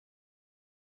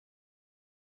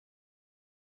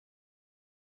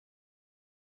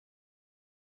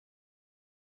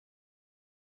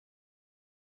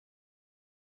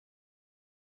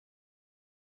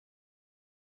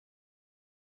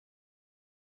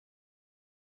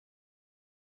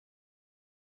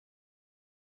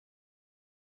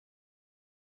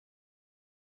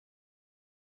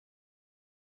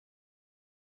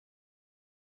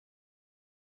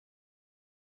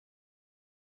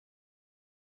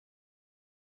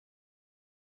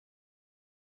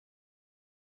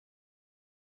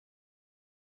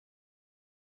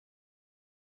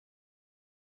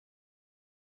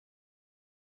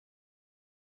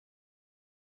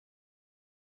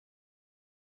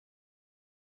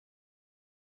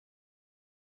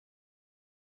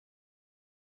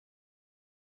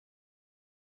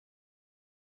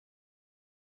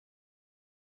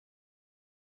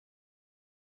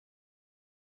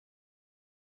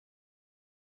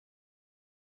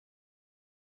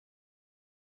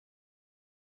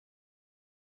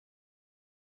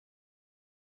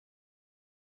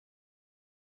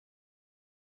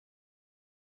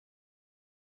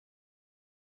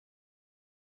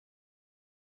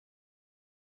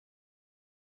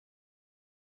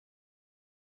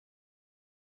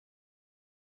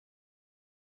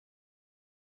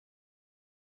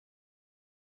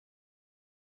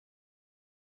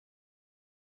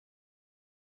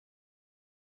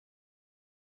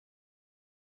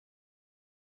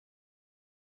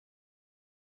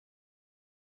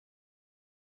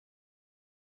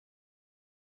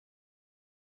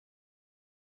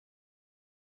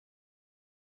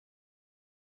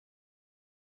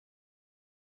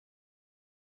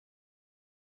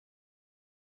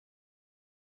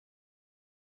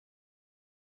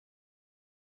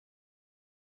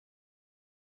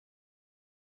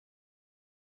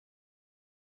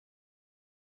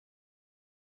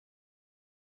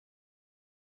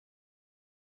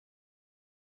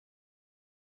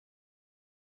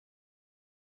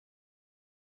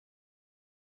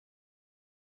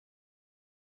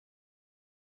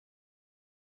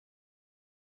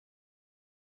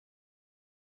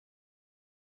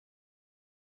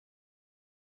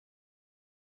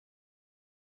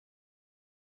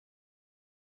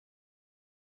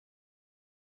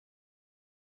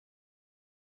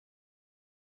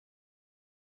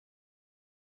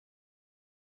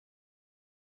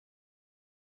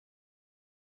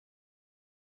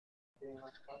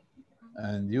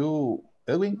 And you,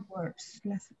 Edwin? Words,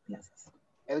 glasses.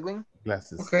 Edwin?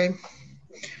 Glasses. Okay.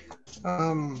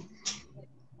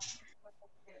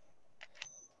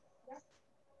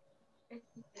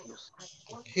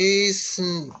 He's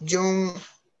young.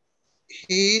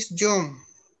 He's young.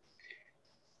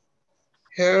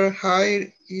 Her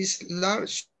hair is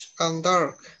large and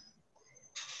dark.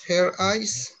 Her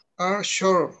eyes are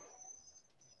short.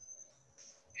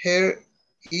 Her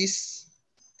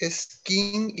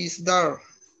skin is dark.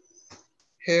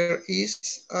 Her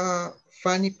is a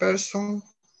funny person.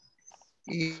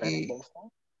 He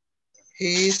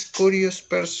is curious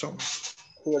person.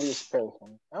 Curious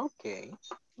person. Okay,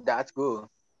 that's good.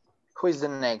 Who is the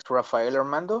next? Rafael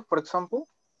Armando, for example?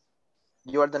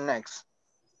 You are the next.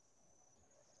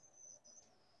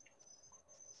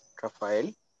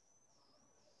 Rafael?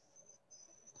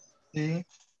 Sí.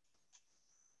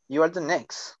 You are the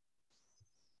next.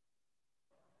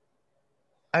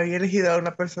 Había elegido a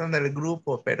una persona del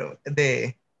grupo, pero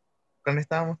cuando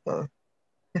estábamos todos.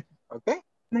 Ok.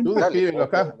 Tú descríbelo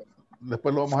acá.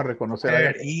 Después lo vamos a reconocer.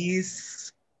 There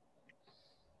is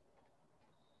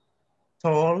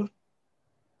tall.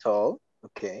 Tall,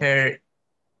 okay. Her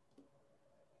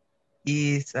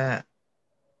is a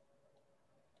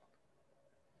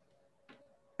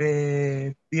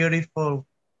beautiful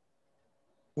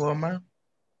woman.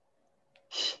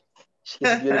 She's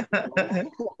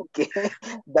beautiful. Okay,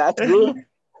 that's good.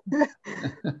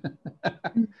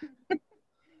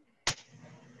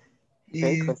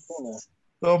 Y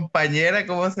compañera,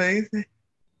 ¿cómo se dice?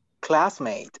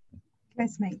 Classmate.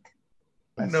 Classmate.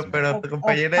 No, pero tu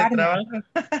compañera de trabajo.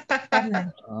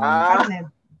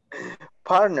 Partner.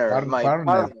 Partner. My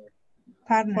partner.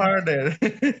 Partner.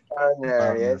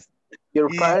 Partner, yes. Your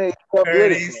partner is so Her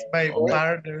beautiful. is my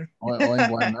partner.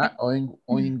 O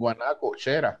en Guanaco,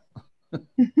 Shera.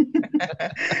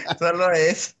 Solo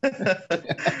es.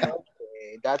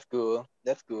 Okay, that's good.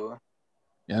 That's good.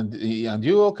 And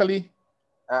you, Kali?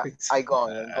 I go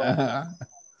on.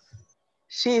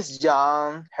 She's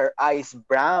young. Her eyes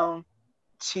brown.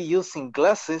 She using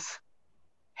glasses.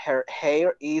 Her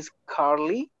hair is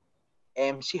curly,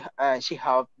 and she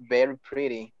have very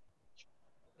pretty.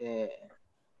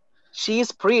 She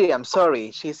is pretty. I'm sorry.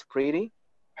 She's pretty.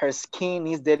 Her skin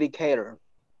is delicate.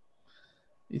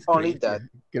 It's only Grecia. that.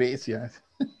 Grecia.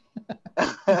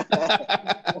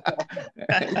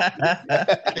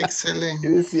 Excellent.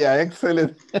 Grecia,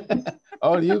 excellent.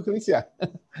 Oh, you, Grecia.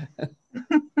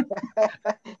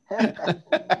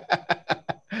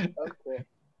 Okay.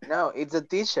 No, it's a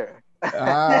teacher. No,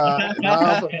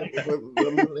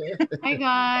 Hi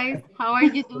guys, how are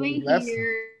you doing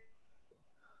here?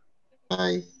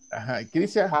 Hi.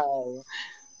 Grecia. Hi.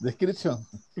 Description,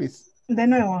 please. De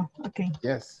nuevo, okay.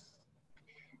 Yes.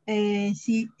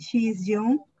 She is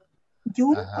young.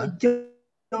 Young.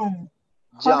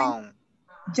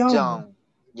 Young.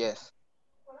 Yes.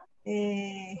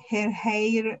 Her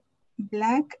hair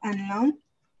black and long.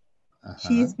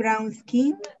 She is brown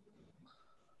skin.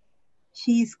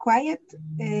 She is quiet.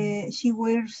 She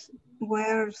wears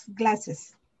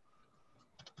glasses.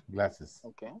 Glasses.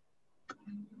 Okay.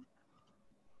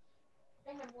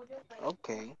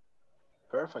 Okay.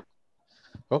 Perfect.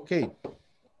 Okay.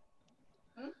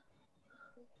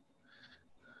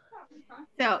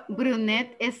 So,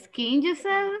 brunette skin, you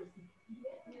said?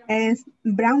 Es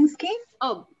brown skin.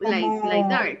 Oh, like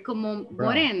dark, como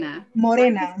morena.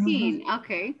 Morena. Skin,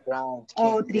 okay. Brown skin.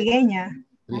 O trigueña.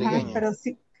 Ajá, pero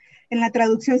sí, en la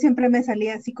traducción siempre me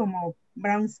salía así como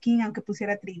brown skin, aunque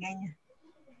pusiera trigueña.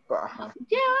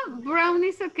 Yeah, brown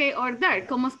is okay, or dark,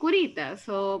 como oscuritas.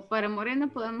 O para morena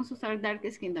podemos usar dark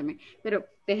skin también. Pero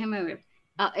déjeme ver.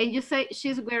 And you say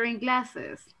she's wearing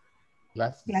glasses.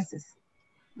 Glasses.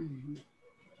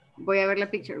 Voy a ver la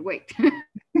picture, wait.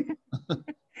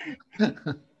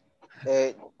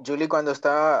 Julie, cuando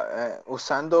está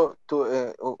usando,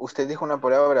 usted dijo una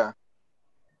palabra.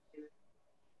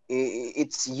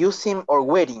 It's using or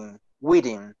wearing.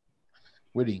 Wearing.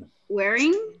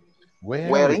 Wearing?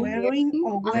 Wearing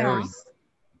or wears.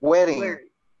 Wearing.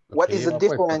 What is the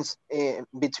difference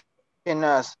between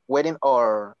us wearing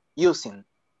or using?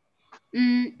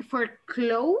 For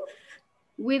clothes,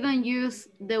 we don't use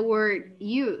the word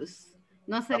use.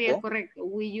 No sería correcto.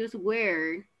 We use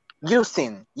wear.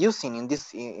 Using in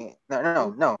this.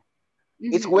 No.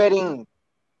 It's wearing.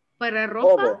 Para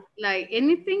ropa, like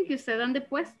anything que usted ande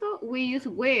puesto, we use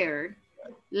wear.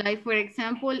 Like, for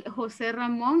example, Jose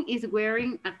Ramon is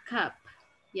wearing a cap.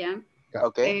 Yeah.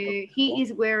 Okay. He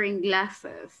is wearing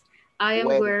glasses. I am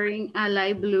wearing a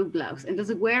light blue blouse.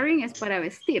 Entonces, wearing es para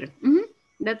vestir.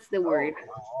 That's the word.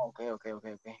 Okay.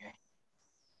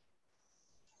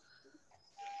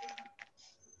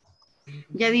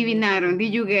 Ya adivinaron.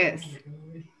 Did you guess?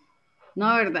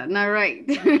 No, ¿verdad? Not right.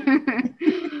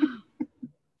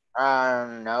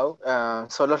 No,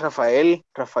 solo Rafael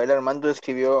Armando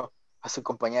escribió a su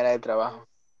compañera de trabajo.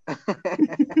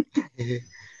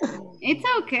 It's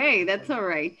okay. That's all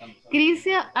right.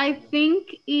 Crisia, I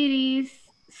think it is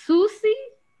Susie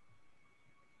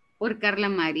or Carla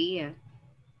María.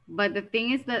 But the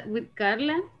thing is that with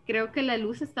Carla, creo que la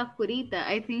luz está oscurita.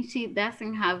 I think she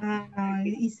doesn't have...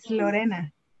 It's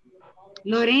Lorena.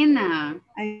 Lorena.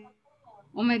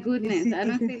 Oh my goodness. I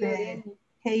don't see Lorena.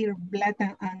 Hair black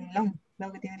and long.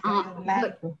 Lo que tiene el cabello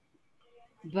largo.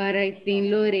 But I think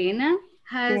Lorena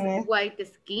has white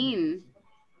skin.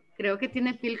 Creo que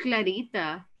tiene piel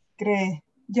clarita. ¿Cree?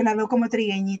 Yo la veo como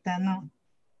trigueñita, ¿no?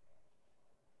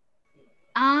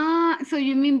 Ah, so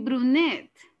you mean brunette.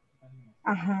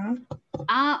 Ajá.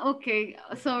 Ah, okay.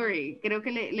 Sorry. Creo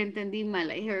que le entendí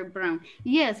mal. I heard brown.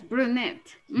 Yes,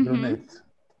 brunette. Mm-hmm. Brunette.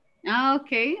 Ah,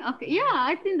 okay. Okay. Yeah,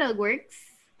 I think that works.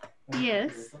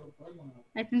 Yes.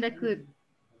 I think that could.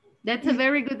 That's a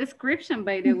very good description,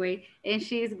 by the way. And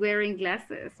she's wearing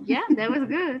glasses. Yeah, that was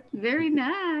good. Very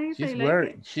nice.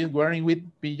 She's wearing with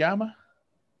pajama?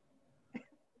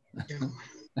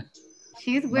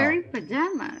 She's wearing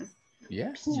pajamas.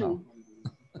 Yes. No.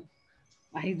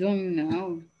 I don't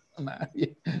know.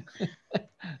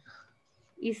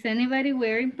 Is anybody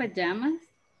wearing pajamas?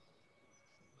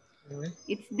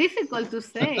 It's difficult to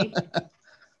say.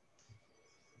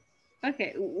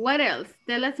 Okay, what else?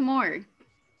 Tell us more.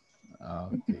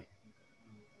 Okay.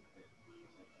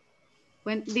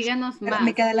 Díganos más.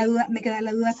 Me queda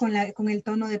la duda con el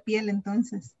tono de piel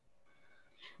entonces.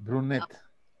 Brunette.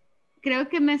 Creo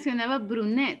que mencionaba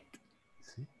brunette.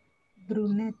 Sí.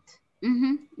 Brunette.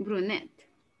 Brunette.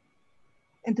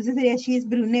 Entonces sería she is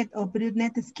brunette o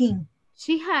brunette skin.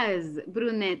 She has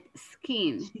brunette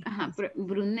skin.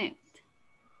 Brunette.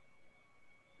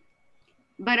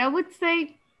 But I would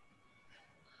say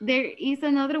there is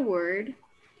another word.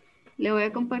 Le voy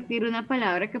a compartir una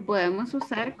palabra que podemos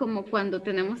usar como cuando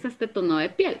tenemos este tono de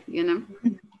piel, you know?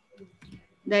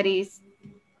 That is,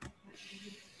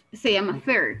 se llama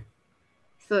fair.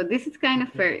 So this is kind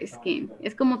of fair skin.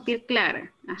 Es como piel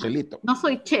clara. Chelito. No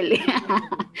soy chele.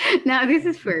 No, this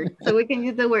is fair. So we can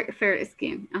use the word fair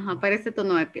skin. Para este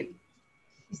tono de piel.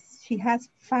 She has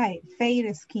fair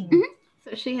skin.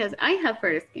 So she has, I have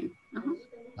fair skin.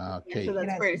 Okay. So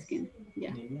that's fair skin.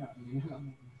 Yeah.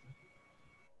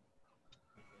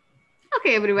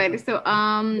 Okay, everybody. So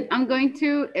I'm going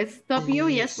to stop you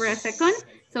just for a second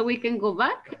so we can go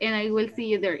back and I will see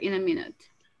you there in a minute.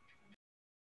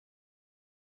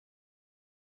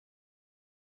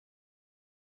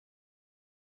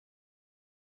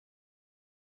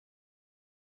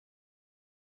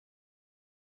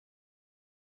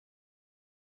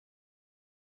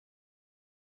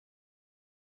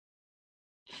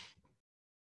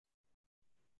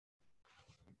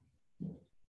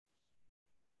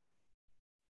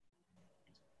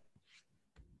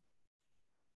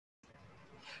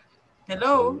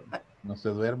 Hello. No se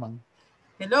duerman.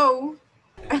 Hello.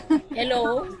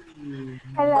 Hello.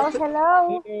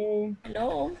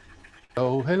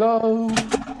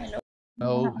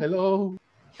 Hello.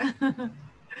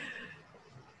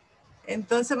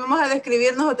 Entonces vamos a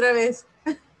describirnos otra vez.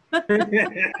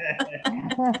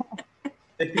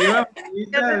 Ya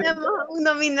tenemos un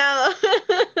nominado.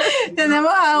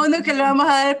 Tenemos a uno que le vamos a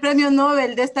dar el premio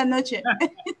Nobel de esta noche.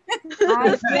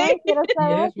 Ay, sí, quiero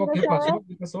saber. ¿Qué pasó?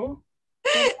 ¿Qué pasó?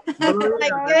 Hay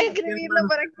que escribirlo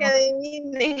para que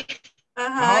adivine.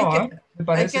 Ajá, me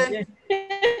parece bien.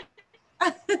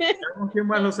 ¿Quién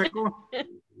más lo sacó?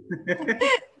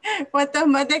 ¿Cuántos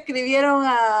más describieron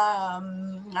a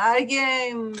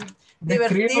alguien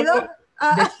divertido?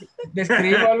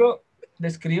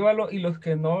 Descríbalo y los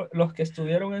que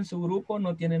estuvieron en su grupo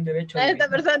no tienen derecho a esta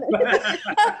persona.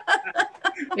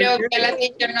 Creo que a la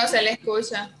teacher no se le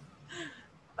escucha.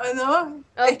 No,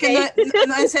 okay. Es que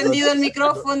no ha encendido el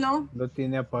micrófono. Lo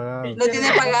tiene apagado. Lo tiene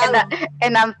apagado.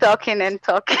 And I'm talking and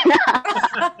talking.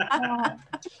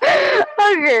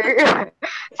 Okay.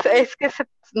 Es que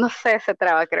no sé, se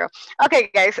traba, creo. Okay,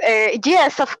 guys.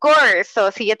 Yes, of course. So,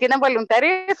 si ya tienen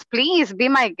voluntarios, please be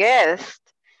my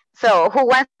guest. So, who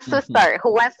wants to start?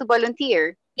 Who wants to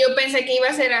volunteer? Yo pensé que iba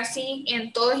a ser así,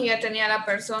 en todos ya tenía la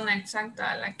persona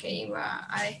exacta a la que iba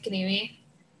a describir.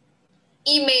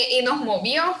 Y nos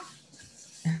movió.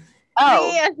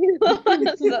 Oh.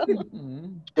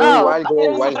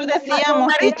 Igual.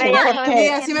 Decíamos,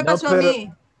 porque así me pasó a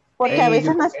mí. Porque a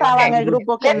veces no estaba en el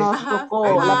grupo que nos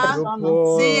tocó la persona.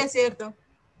 Sí, es cierto.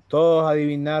 Todos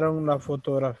adivinaron la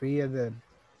fotografía de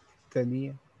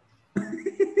tenía.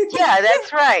 Yeah,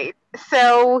 that's right.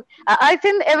 So I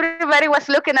think everybody was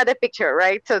looking at the picture,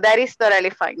 right? So that is totally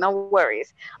fine. No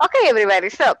worries. Okay, everybody.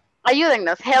 So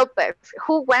ayúdennos, help us.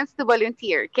 Who wants to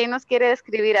volunteer? ¿Quién nos quiere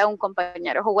describir a un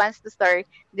compañero? Who wants to start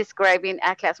describing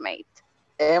a classmate?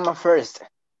 Emma first.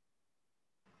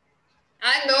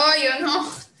 Ah, no, yo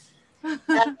no.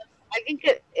 Alguien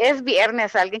que es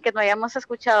viernes, alguien que no hayamos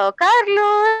escuchado.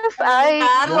 Carlos, ay.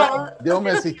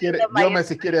 Dígame si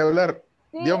quiere hablar.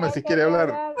 Dígame si quiere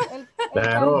hablar.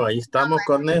 Claro, ahí estamos,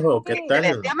 Cornejo. ¿Qué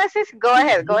tal? Diamesis, go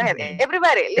ahead.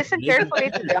 Everybody, listen carefully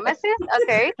to Diamesis,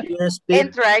 okay?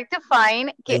 And try to find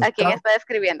a quién está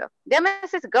describiendo.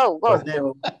 Diamesis, go.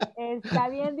 Está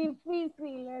bien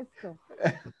difícil esto.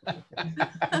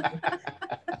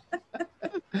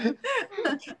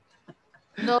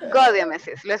 No, go,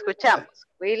 Diamesis, lo escuchamos.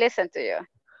 We listen to you.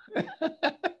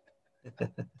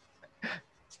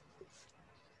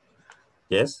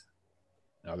 Yes.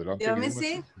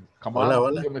 Diómesis.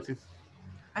 Hola.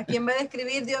 ¿A quién va a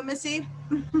describir Diómesis?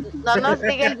 No nos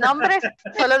diga el nombre,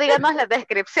 solo díganos la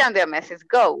descripción, Diómesis.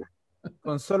 Go.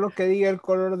 Con solo que diga el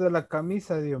color de la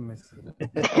camisa, Diómesis.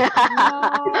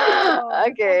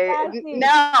 Okay.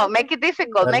 No, make it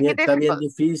difficult. Está bien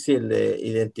difícil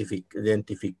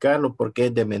identificarlo porque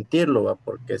es de mentirlo, ¿va?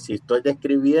 Porque si estoy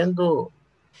describiendo,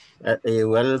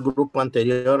 igual el grupo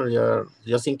anterior,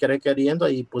 yo sin querer queriendo,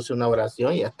 ahí puse una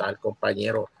oración y está el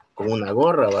compañero con una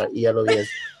gorra, ¿va? Y ya lo había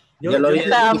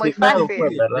estaba muy fácil.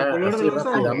 Pues, ¿verdad? Así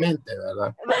rápidamente,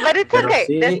 ¿verdad? But it's okay.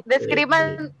 Sí,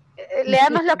 describan,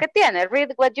 leanos lo que tiene.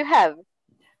 Read what you have.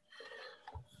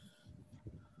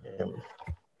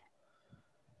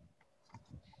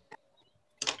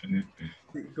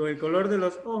 Con el color de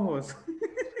los ojos.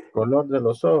 Color de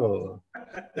los ojos.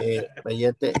 He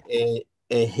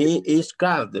is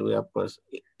calm. Pues,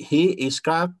 he is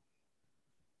calm.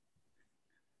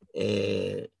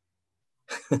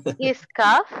 Is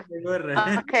calm.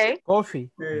 Okay. Coffee.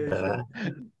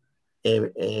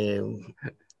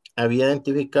 Había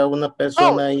identificado una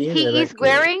persona ahí. He is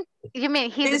wearing. You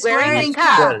mean he's wearing a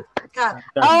cap?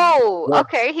 Oh,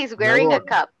 okay. He's wearing a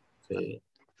cap. Sí.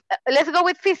 Let's go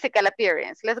with physical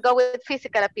appearance.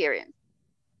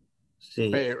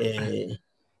 Sí.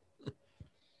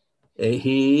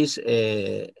 He is,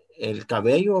 el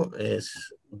cabello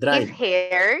es dry. His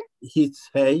hair.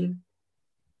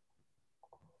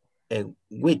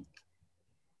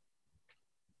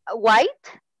 White?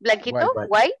 Blanquito?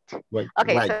 White?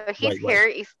 Okay, so his hair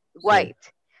is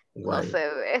white. No se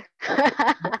ve.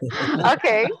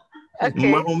 Okay.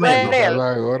 Más o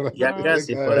menos. Ya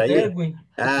casi por ahí.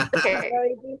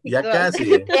 Ya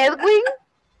casi.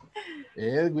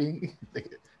 Edwin.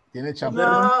 Tiene champú.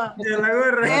 No,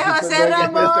 es José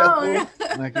Ramón.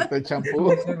 Aquí está el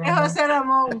champú. Es José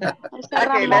Ramón.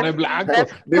 No es blanco.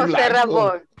 José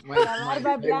Ramón. La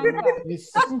barba es blanca.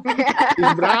 It's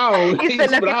brown. Y se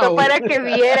lo quitó para que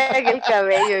vieran el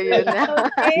cabello, you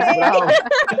know. It's brown.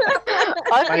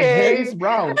 My hair Okay. is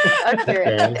brown.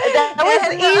 Okay.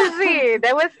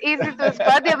 That was easy to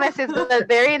spot the message. A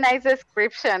very nice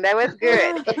description. That was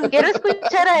good. Quiero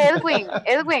escuchar a Edwin.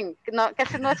 Edwin, no,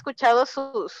 casi no he escuchado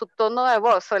su tono de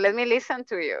voz. So let me listen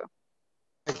to you.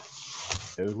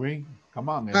 Edwin, come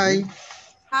on. Hi.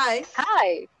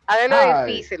 Hi. Hágalo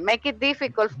difícil. Make it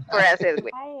difficult for us,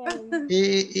 Edwin.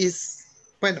 He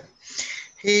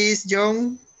is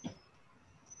young.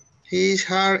 His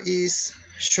hair is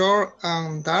short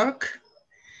and dark.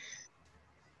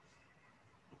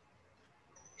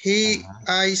 His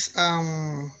eyes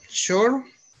short.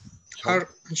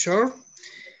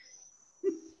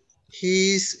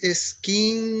 His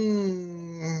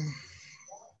skin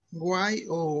white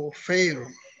or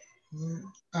fair.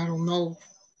 I don't know.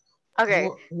 Okay,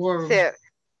 so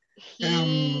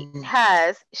he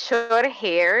has short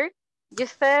hair, you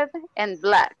said, and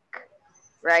black,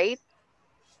 right?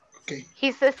 Okay.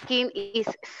 His skin is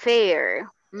fair.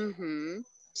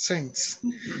 Thanks.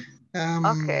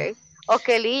 Okay.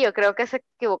 Okay, Lee, yo creo que se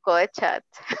equivocó de chat.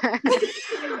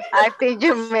 I think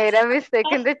you made a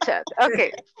mistake in the chat.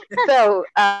 Okay. So,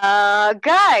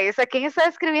 guys, ¿a quién está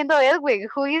escribiendo Edwin?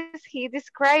 Who is he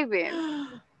describing?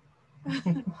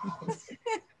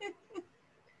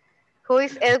 Who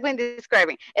is Edwin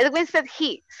describing? Edwin said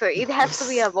he, so it has to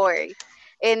be a boy.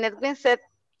 And Edwin said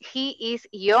he is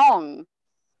young.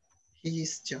 He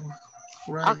is young.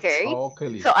 Right. Okay.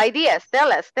 Okay. So ideas,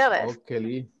 tell us. Okay,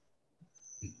 Lee.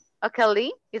 Okay,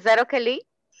 Lee. Is that okay, Lee?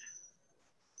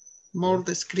 More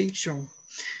description.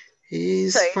 He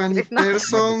is funny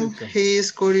person. He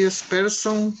is curious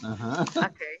person.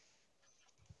 Okay.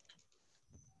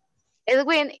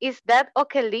 Edwin, is that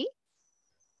okay, Lee?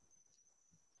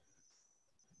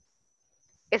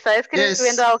 Está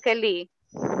describiendo Yes. a Okeli.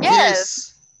 Yes.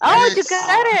 Yes. Oh, Yes. you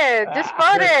got it. You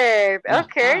spotted.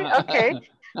 Okay, okay.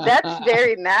 That's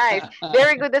very nice.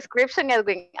 Very good description,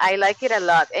 Edwin. I like it a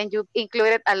lot. And you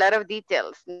included a lot of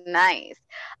details. Nice.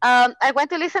 I want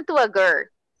to listen to a girl.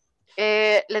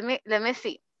 Let me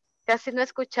see. Casi no he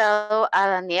escuchado a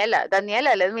Daniela.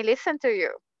 Daniela, let me listen to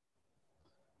you.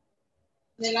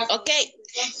 Okay.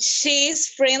 She's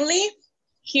friendly.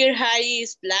 Her hair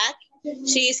is black.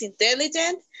 She is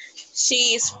intelligent.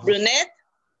 She is brunette.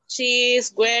 She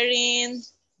is wearing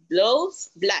blouse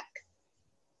black.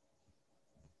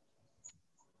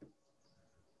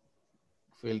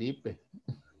 Felipe.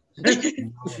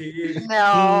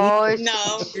 No,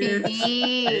 No. she.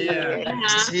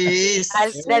 She's.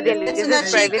 Daniela is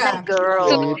describing a girl.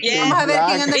 Vamos a ver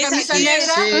quién anda camisa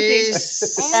negra.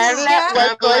 Carla,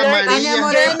 what color is Tania your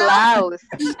Moreno. blouse?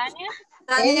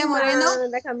 Tania Moreno.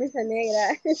 La camisa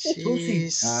negra. Susi.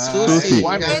 Susi.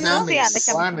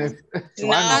 Juanes.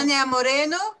 Tania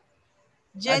Moreno.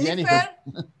 Jennifer.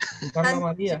 Carla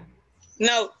María.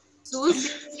 No. Susi.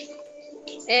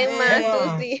 Emma,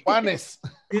 Susi. Juanes.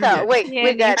 So wait,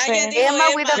 we got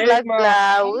Emma with a black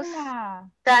blouse,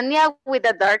 Tania with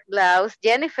a dark blouse,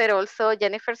 Jennifer also,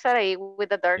 Jennifer Sarai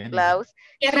with a dark blouse,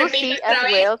 Susie as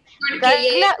well.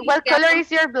 Carla, what color is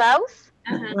your blouse?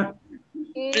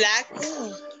 Black.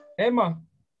 Emma.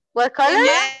 What color?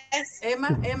 Yes.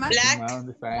 Emma. Black.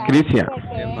 Cristian.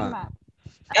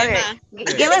 Okay.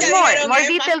 Give us more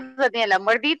details, Daniela,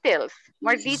 more details.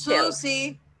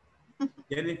 Susie.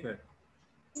 Jennifer.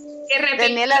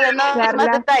 Daniela, denos más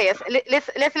detalles.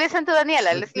 Let's listen to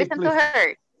Daniela. Let's listen to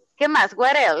her. ¿Qué más?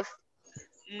 What else?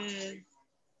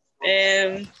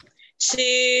 Her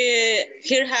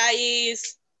hair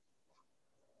is,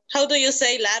 how do you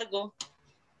say largo?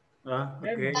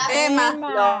 Okay. Emma.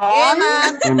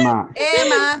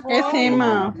 Es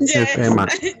Emma. Yes. Es Emma.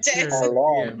 Yes.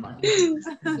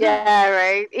 Yeah,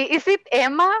 right. Is it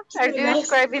Emma? Are you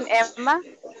describing Emma?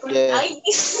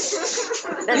 Yes.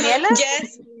 Daniela?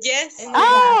 Yes.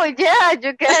 Oh, yeah,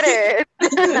 you get it.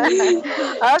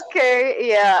 Okay,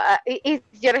 yeah. Is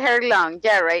your hair long?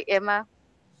 Yeah, right, Emma?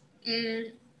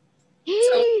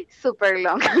 Super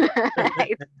long.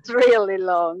 It's really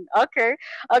long. Okay,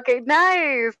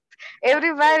 nice.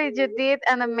 Everybody, you did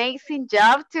an amazing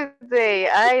job today.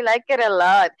 I like it a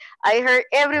lot. I heard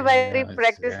everybody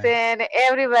practicing,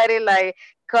 everybody like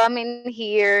coming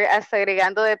here, hasta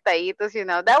agregando detallitos,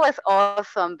 that was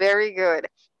awesome, very good.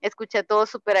 Escuché todos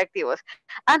súper activos.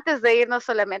 Antes de irnos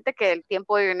solamente que el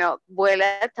tiempo,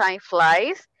 vuela, time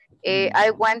flies. I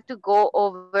want to go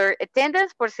over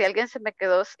attendance por si alguien se me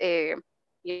quedó, sin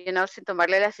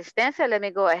tomarle la asistencia. Let me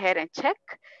go ahead and check.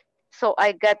 So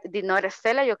I got Dinora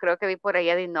Estela. Yo creo que vi por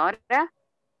allá Dinora.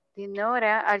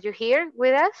 Dinora, are you here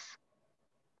with us?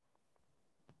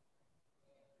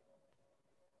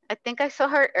 I think I saw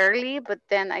her early, but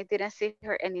then I didn't see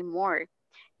her anymore.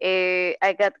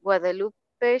 I got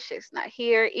Guadalupe. She's not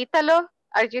here. Italo,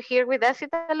 are you here with us,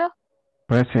 Italo?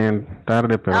 Present,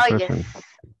 tarde, pero present. Yes.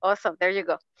 Awesome. There you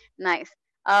go. Nice.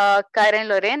 Karen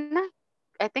Lorena.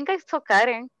 I think I saw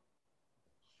Karen.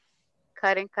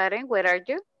 Karen, where are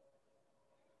you?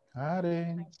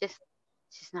 Karen.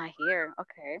 She's not here.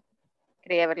 Okay.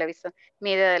 Quería haberla visto.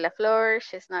 Mira de la Flor.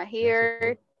 She's not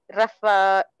here.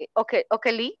 Rafa. Okay,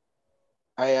 Lee.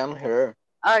 I am here.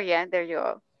 Oh, yeah. There you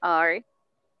go. All right.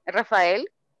 Rafael.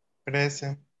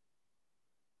 Present.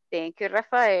 Thank you,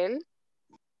 Rafael.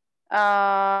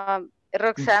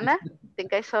 Roxana. I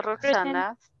think I saw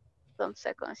Roxana. Some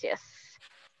seconds. Yes.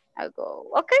 I'll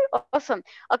go. Okay. Awesome.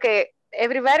 Okay.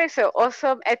 Everybody, so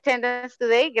awesome attendance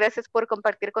today. Gracias por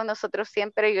compartir con nosotros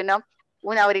siempre,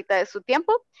 una horita de su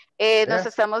tiempo. Nos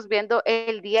estamos viendo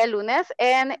el día lunes.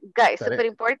 And guys, super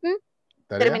important.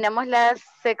 Terminamos la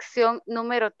sección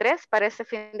número 3 para este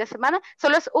fin de semana.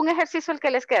 Solo es un ejercicio el que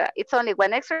les queda. It's only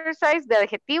one exercise de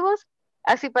adjetivos.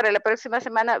 Así para la próxima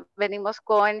semana venimos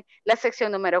con la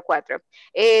sección número 4.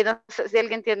 No sé si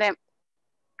alguien tiene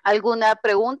alguna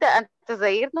pregunta antes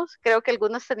de irnos. Creo que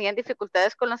algunos tenían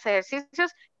dificultades con los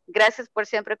ejercicios. Gracias por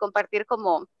siempre compartir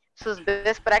como sus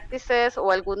best practices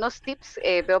o algunos tips.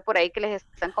 Veo por ahí que les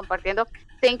están compartiendo.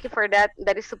 Thank you for that.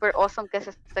 That is super awesome que se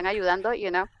estén ayudando,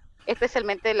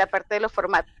 especialmente la parte de los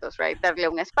formatos, right? Darle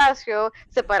un espacio,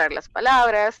 separar las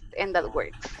palabras, and that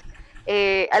works.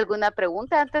 ¿Alguna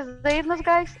pregunta antes de irnos,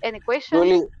 guys? Any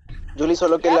questions? Julie,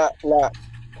 solo que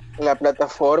la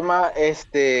plataforma,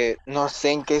 no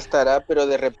sé en qué estará, pero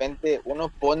de repente uno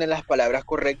pone las palabras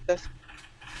correctas,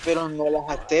 pero no las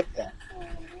acepta.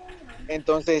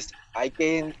 Entonces hay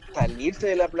que salirse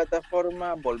de la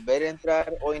plataforma, volver a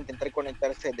entrar o intentar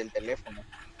conectarse del teléfono.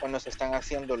 cuando se están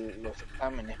haciendo los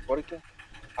exámenes, porque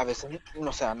a veces,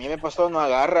 no sé, a mí me pasó, no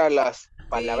agarra las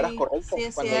palabras correctas. Sí,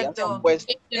 es cuando ya cierto. son, pues,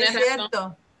 Es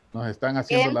cierto. Nos están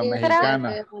haciendo la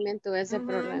mexicana. Yo también tuve ese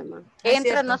problema.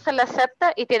 Entra, no se la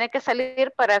acepta y tiene que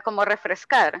salir para como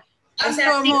refrescar. O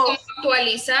sea, sí, como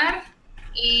actualizar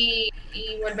y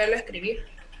volverlo a escribir.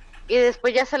 Y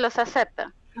después ya se los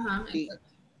acepta. Ajá,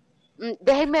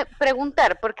 Déjenme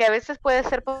preguntar, porque a veces puede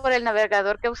ser por el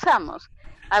navegador que usamos.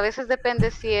 A veces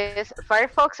depende si es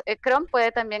Firefox, Chrome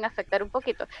puede también afectar un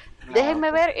poquito.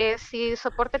 Déjenme ver si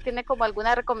soporte tiene como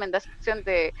alguna recomendación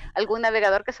de algún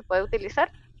navegador que se puede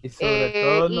utilizar. Y sobre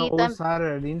todo no usar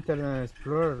el Internet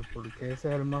Explorer, porque ese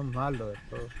es el más malo de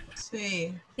todo.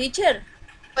 Sí. Teacher.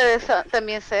 Puede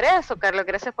también ser eso, Carlos.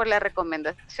 Gracias por la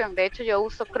recomendación. De hecho, yo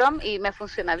uso Chrome y me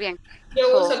funciona bien.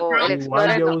 Yo uso Chrome, el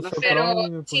Explorer yo no, uso pero Chrome y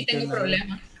me sí tengo funciona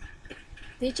problemas.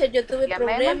 Teacher, yo tuve Dígame,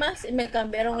 problemas y me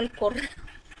cambiaron el correo.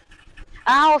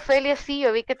 Ah, Ofelia, sí,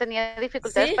 yo vi que tenía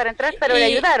dificultades Sí, para entrar, pero le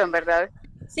ayudaron, ¿verdad?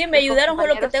 Sí, me ayudaron,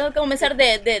 solo que tengo que comenzar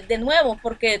de nuevo,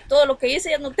 porque todo lo que hice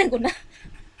ya no tengo nada.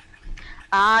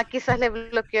 Ah, quizás le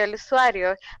bloqueó el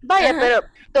usuario. Vaya, pero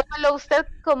tómalo usted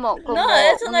como no,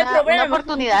 eso no hay problema. Una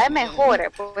oportunidad de mejora.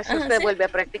 Pues usted sí. vuelve a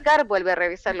practicar, vuelve a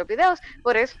revisar los videos.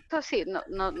 Por eso sí,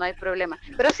 no hay problema.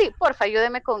 Pero sí, porfa,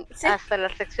 ayúdeme con hasta la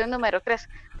sección número 3,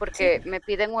 porque me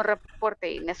piden un reporte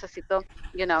y necesito,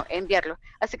 enviarlo.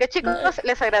 Así que chicos,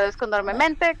 les agradezco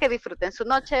enormemente. Que disfruten su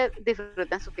noche,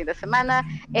 disfruten su fin de semana.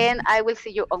 And I will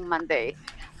see you on Monday.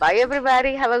 Bye,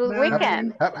 everybody. Have a good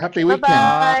weekend. Happy weekend.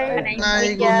 Bye.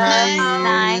 Good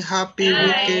night. Happy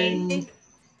weekend.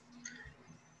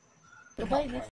 Bye.